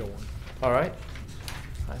Pine Hill one. All right.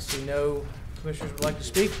 I see no commissioners would like to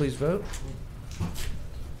speak. Please vote.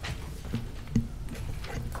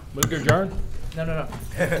 Move to adjourn? No, no,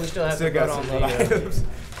 no. We still have Still to got vote on some the. items.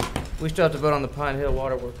 We still have to vote on the Pine Hill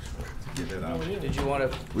Waterworks. Get that out. Did you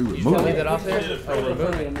want to? We You removed want to it. leave that off there? Oh, remove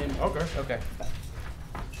Friendly it. amendment. Okay. Okay.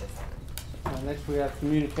 Next, we have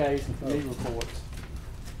communications and committee reports.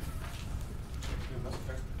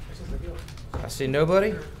 I see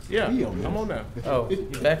nobody. Yeah, I'm on now. Oh, you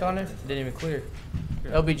back on there? Didn't even clear.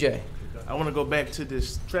 LBJ. I want to go back to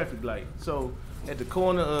this traffic light. So at the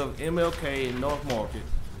corner of MLK and North Market,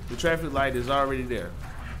 the traffic light is already there.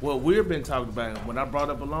 What we've been talking about, when I brought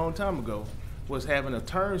up a long time ago, was having a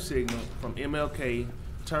turn signal from MLK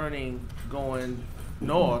turning going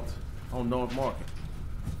north on North Market.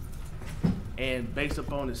 And based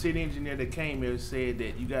upon the city engineer that came here, said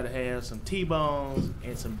that you got to have some T-bones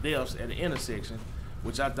and some deaths at the intersection,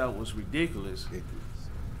 which I thought was ridiculous.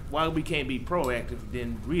 Why we can't be proactive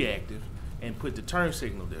than reactive and put the turn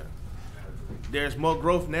signal there? There's more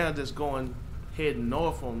growth now that's going heading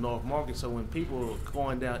north on North Market, so when people are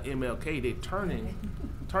going down MLK, they're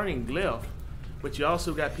turning left, but you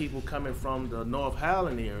also got people coming from the North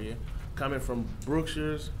Highland area, coming from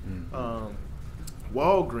Brookshire's,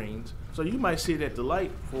 Walgreens, so you might sit at the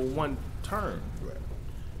light for one turn. Right.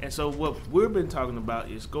 And so what we've been talking about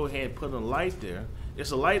is go ahead and put a light there.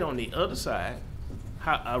 It's a light on the other side.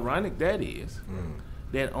 How ironic that is,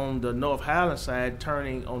 that on the North Highland side,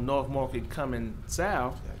 turning on North Market coming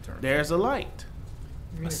south, there's a light.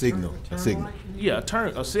 A signal. A signal. Yeah,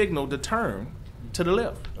 a signal to turn to the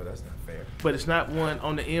left. Oh, that's not fair. But it's not one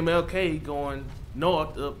on the MLK going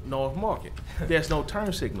north up North Market. There's no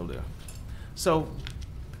turn signal there. So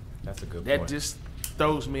That's a good that point. just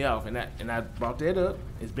throws me off, and I brought that up.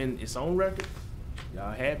 It's on record.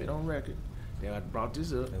 Y'all have it on record. That I brought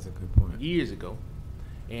this up. That's a good point. Years ago,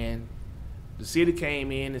 and the city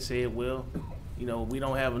came in and said, well, you know, we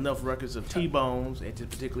don't have enough records of T-bones at this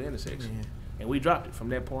particular intersection, and we dropped it from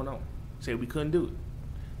that point on. Said we couldn't do it.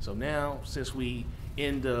 So now, since we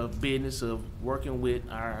in the business of working with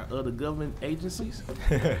our other government agencies,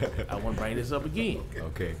 I want to bring this up again.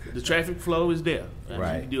 Okay. The traffic flow is there.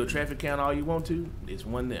 Right. You can do a traffic count all you want to. It's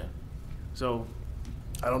one there. So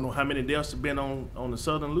I don't know how many deaths have been on the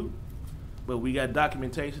southern loop, but we got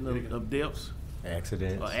documentation of deaths,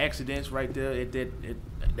 accidents right there.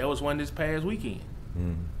 That was one this past weekend.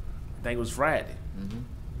 I think it was Friday.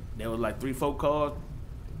 There was like 3-4 cars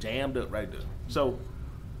jammed up right there. So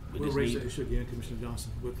We'll raise that issue again, Commissioner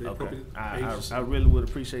Johnson, with the okay. appropriate I agency. really would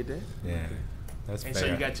appreciate that. Yeah, that's And fair.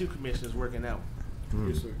 so you got 2 commissioners working out.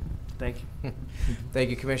 Yes, sir. Thank you. Thank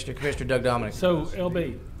you, Commissioner. Commissioner Doug Dominic. So,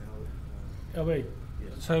 LB,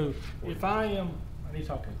 so if I need to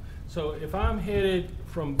talk to you. So if I'm headed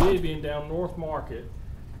from Vivian down North Market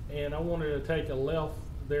and I wanted to take a left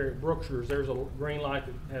there at Brookshire's, there's a green light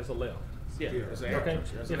that has a left. Yeah. Okay.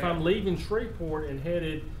 If I'm leaving Shreveport and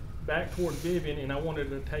headed back toward Vivian and I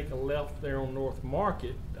wanted to take a left there on North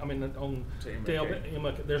Market, I mean on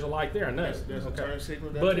MLK, there's a light there, I know. There's a turn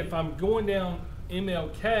signal there But too. if I'm going down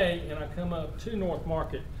MLK and I come up to North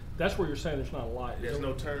Market, that's where you're saying there's not a light. There's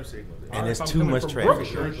no turn signal there. And If there's I'm too coming much from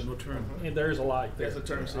traffic. Brookshire's, No turn. and there's a light there. There's a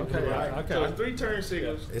turn signal. Okay, Right. okay. So it's 3 turn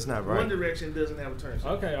signals. It's not right. One direction doesn't have a turn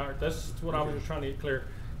signal. Okay, all right, that's what I was just trying to get clear.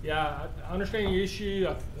 Yeah, I understand your issue.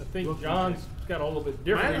 I think John's got a little bit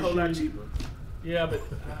different Mine a whole lot issue. cheaper. Yeah, but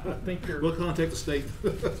I think you're. We'll contact the state.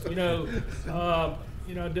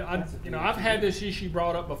 I've had this issue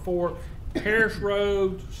brought up before. Parish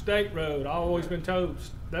Road, State Road. I've always been told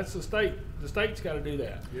that's the state. The state's got to do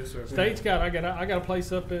that. Yes, sir. State's got. I got a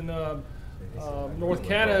place up in North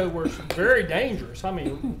Caddo were very dangerous. I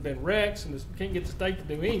mean, been wrecks, and can't get the state to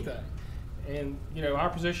do anything. And you know, our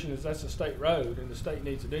position is that's a state road, and the state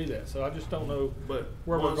needs to do that. So I just don't know where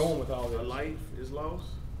we're going with all this. A life is lost,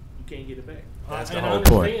 you can't get it back. That's the And whole I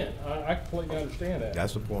point. understand. I completely understand that.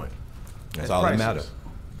 That's the point. That's That's all that priceless. matters.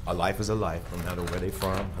 A life is a life, no matter where they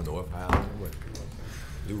from, or North Island, or what.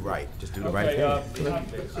 Do right. Just do the right thing. I'm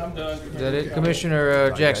done. Is that it?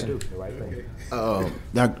 Commissioner Jackson? Do the right thing.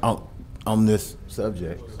 Now, on this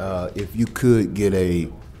subject, if you could get a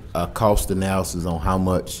cost analysis on how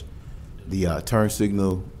much the turn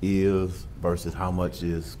signal is versus how much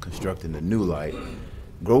is constructing the new light.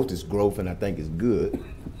 Growth is growth, and I think it's good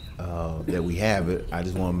that we have it. I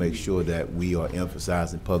just want to make sure that we are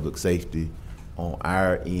emphasizing public safety on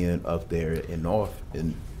our end up there in North,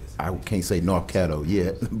 and I can't say North Caddo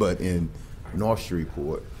yet, but in North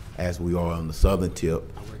Shreveport, as we are on the southern tip.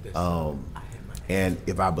 And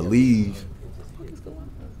if I believe,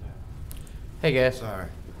 Hey, guys. sorry,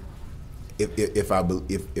 if I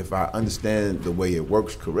understand the way it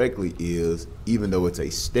works correctly is, even though it's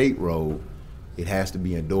a state road, it has to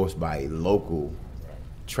be endorsed by a local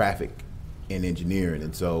traffic and engineering.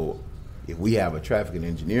 And so if we have a traffic and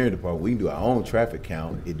engineering department, we can do our own traffic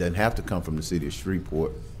count. It doesn't have to come from the city of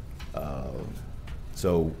Shreveport.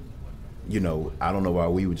 So, you know, I don't know why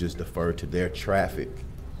we would just defer to their traffic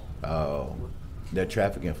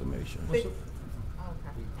information. But, okay.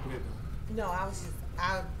 No, I was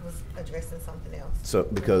addressing something else. So,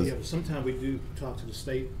 because Yeah, but sometimes we do talk to the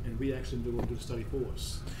state, and we actually do the study for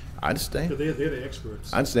us. I understand. So they're the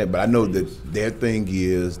experts. I understand, but I know that their thing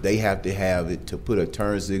is they have to have it to put a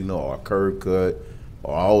turn signal or a curb cut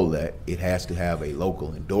or all of that. It has to have a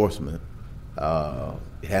local endorsement.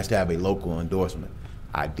 It has to have a local endorsement.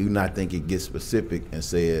 I do not think it gets specific and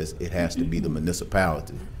says it has to be the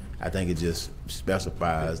municipality. I think it just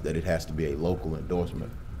specifies that it has to be a local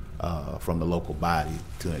endorsement from the local body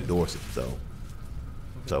to endorse it.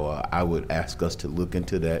 So I would ask us to look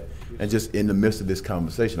into that. And just in the midst of this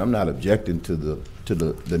conversation, I'm not objecting to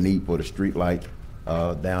the need for the street light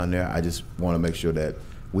down there. I just want to make sure that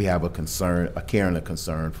we have a care and a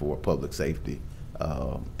concern for public safety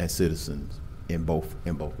and citizens in both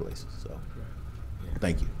places. So,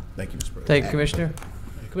 thank you, Mr. President. Thank you, Commissioner.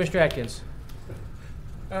 Commissioner Atkins.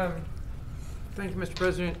 Thank you, Mr.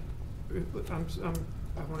 President.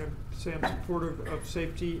 I want to say I'm supportive of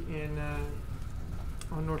safety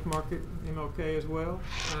on North Market, MLK as well.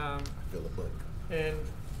 And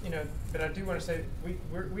you know, but I do want to say we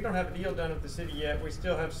don't have a deal done with the city yet. We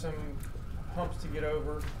still have some humps to get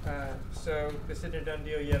over. So this isn't a done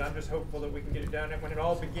deal yet. I'm just hopeful that we can get it done. And when it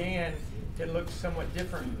all began, it looked somewhat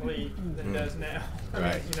differently than it does now. Right.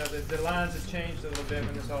 I mean, you know, the lines have changed a little bit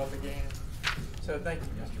when this all began. So thank you,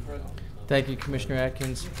 Mr. President. Thank you, Commissioner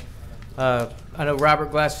Atkins. I know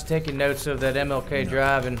Robert Glass is taking notes of that MLK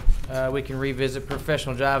Drive, and we can revisit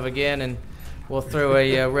Professional Drive again, and we'll throw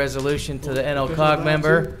a resolution to the NLCOG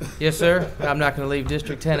member. Yes, sir. I'm not going to leave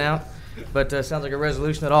District 10 out, but sounds like a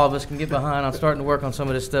resolution that all of us can get behind on starting to work on some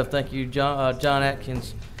of this stuff. Thank you, John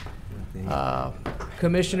Atkins.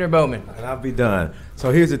 Commissioner Bowman. And I'll be done.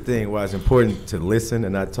 So here's the thing, why it's important to listen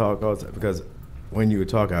and not talk all the time, because when you were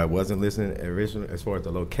talking, I wasn't listening originally as far as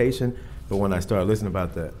the location, but when I started listening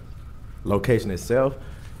about the location itself,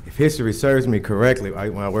 if history serves me correctly,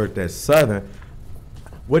 when I worked at Southern,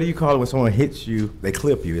 what do you call it when someone hits you, they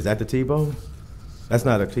clip you? Is that the T-bone? That's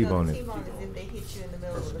not a T-bone. No, T-bone is if they hit you in the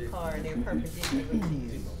middle of the car and they're perpendicular to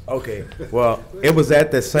you. Okay, well, it was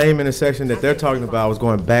at the same intersection that they're talking about. I was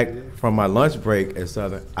going back from my lunch break at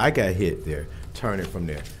Southern. I got hit there, turning from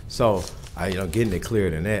there. So, getting it clearer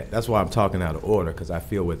than that. That's why I'm talking out of order, because I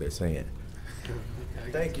feel what they're saying.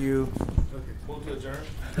 Thank you. Move to adjourn.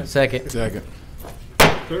 Second. Second.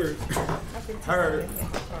 Third. Heard. When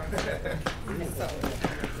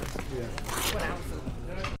I was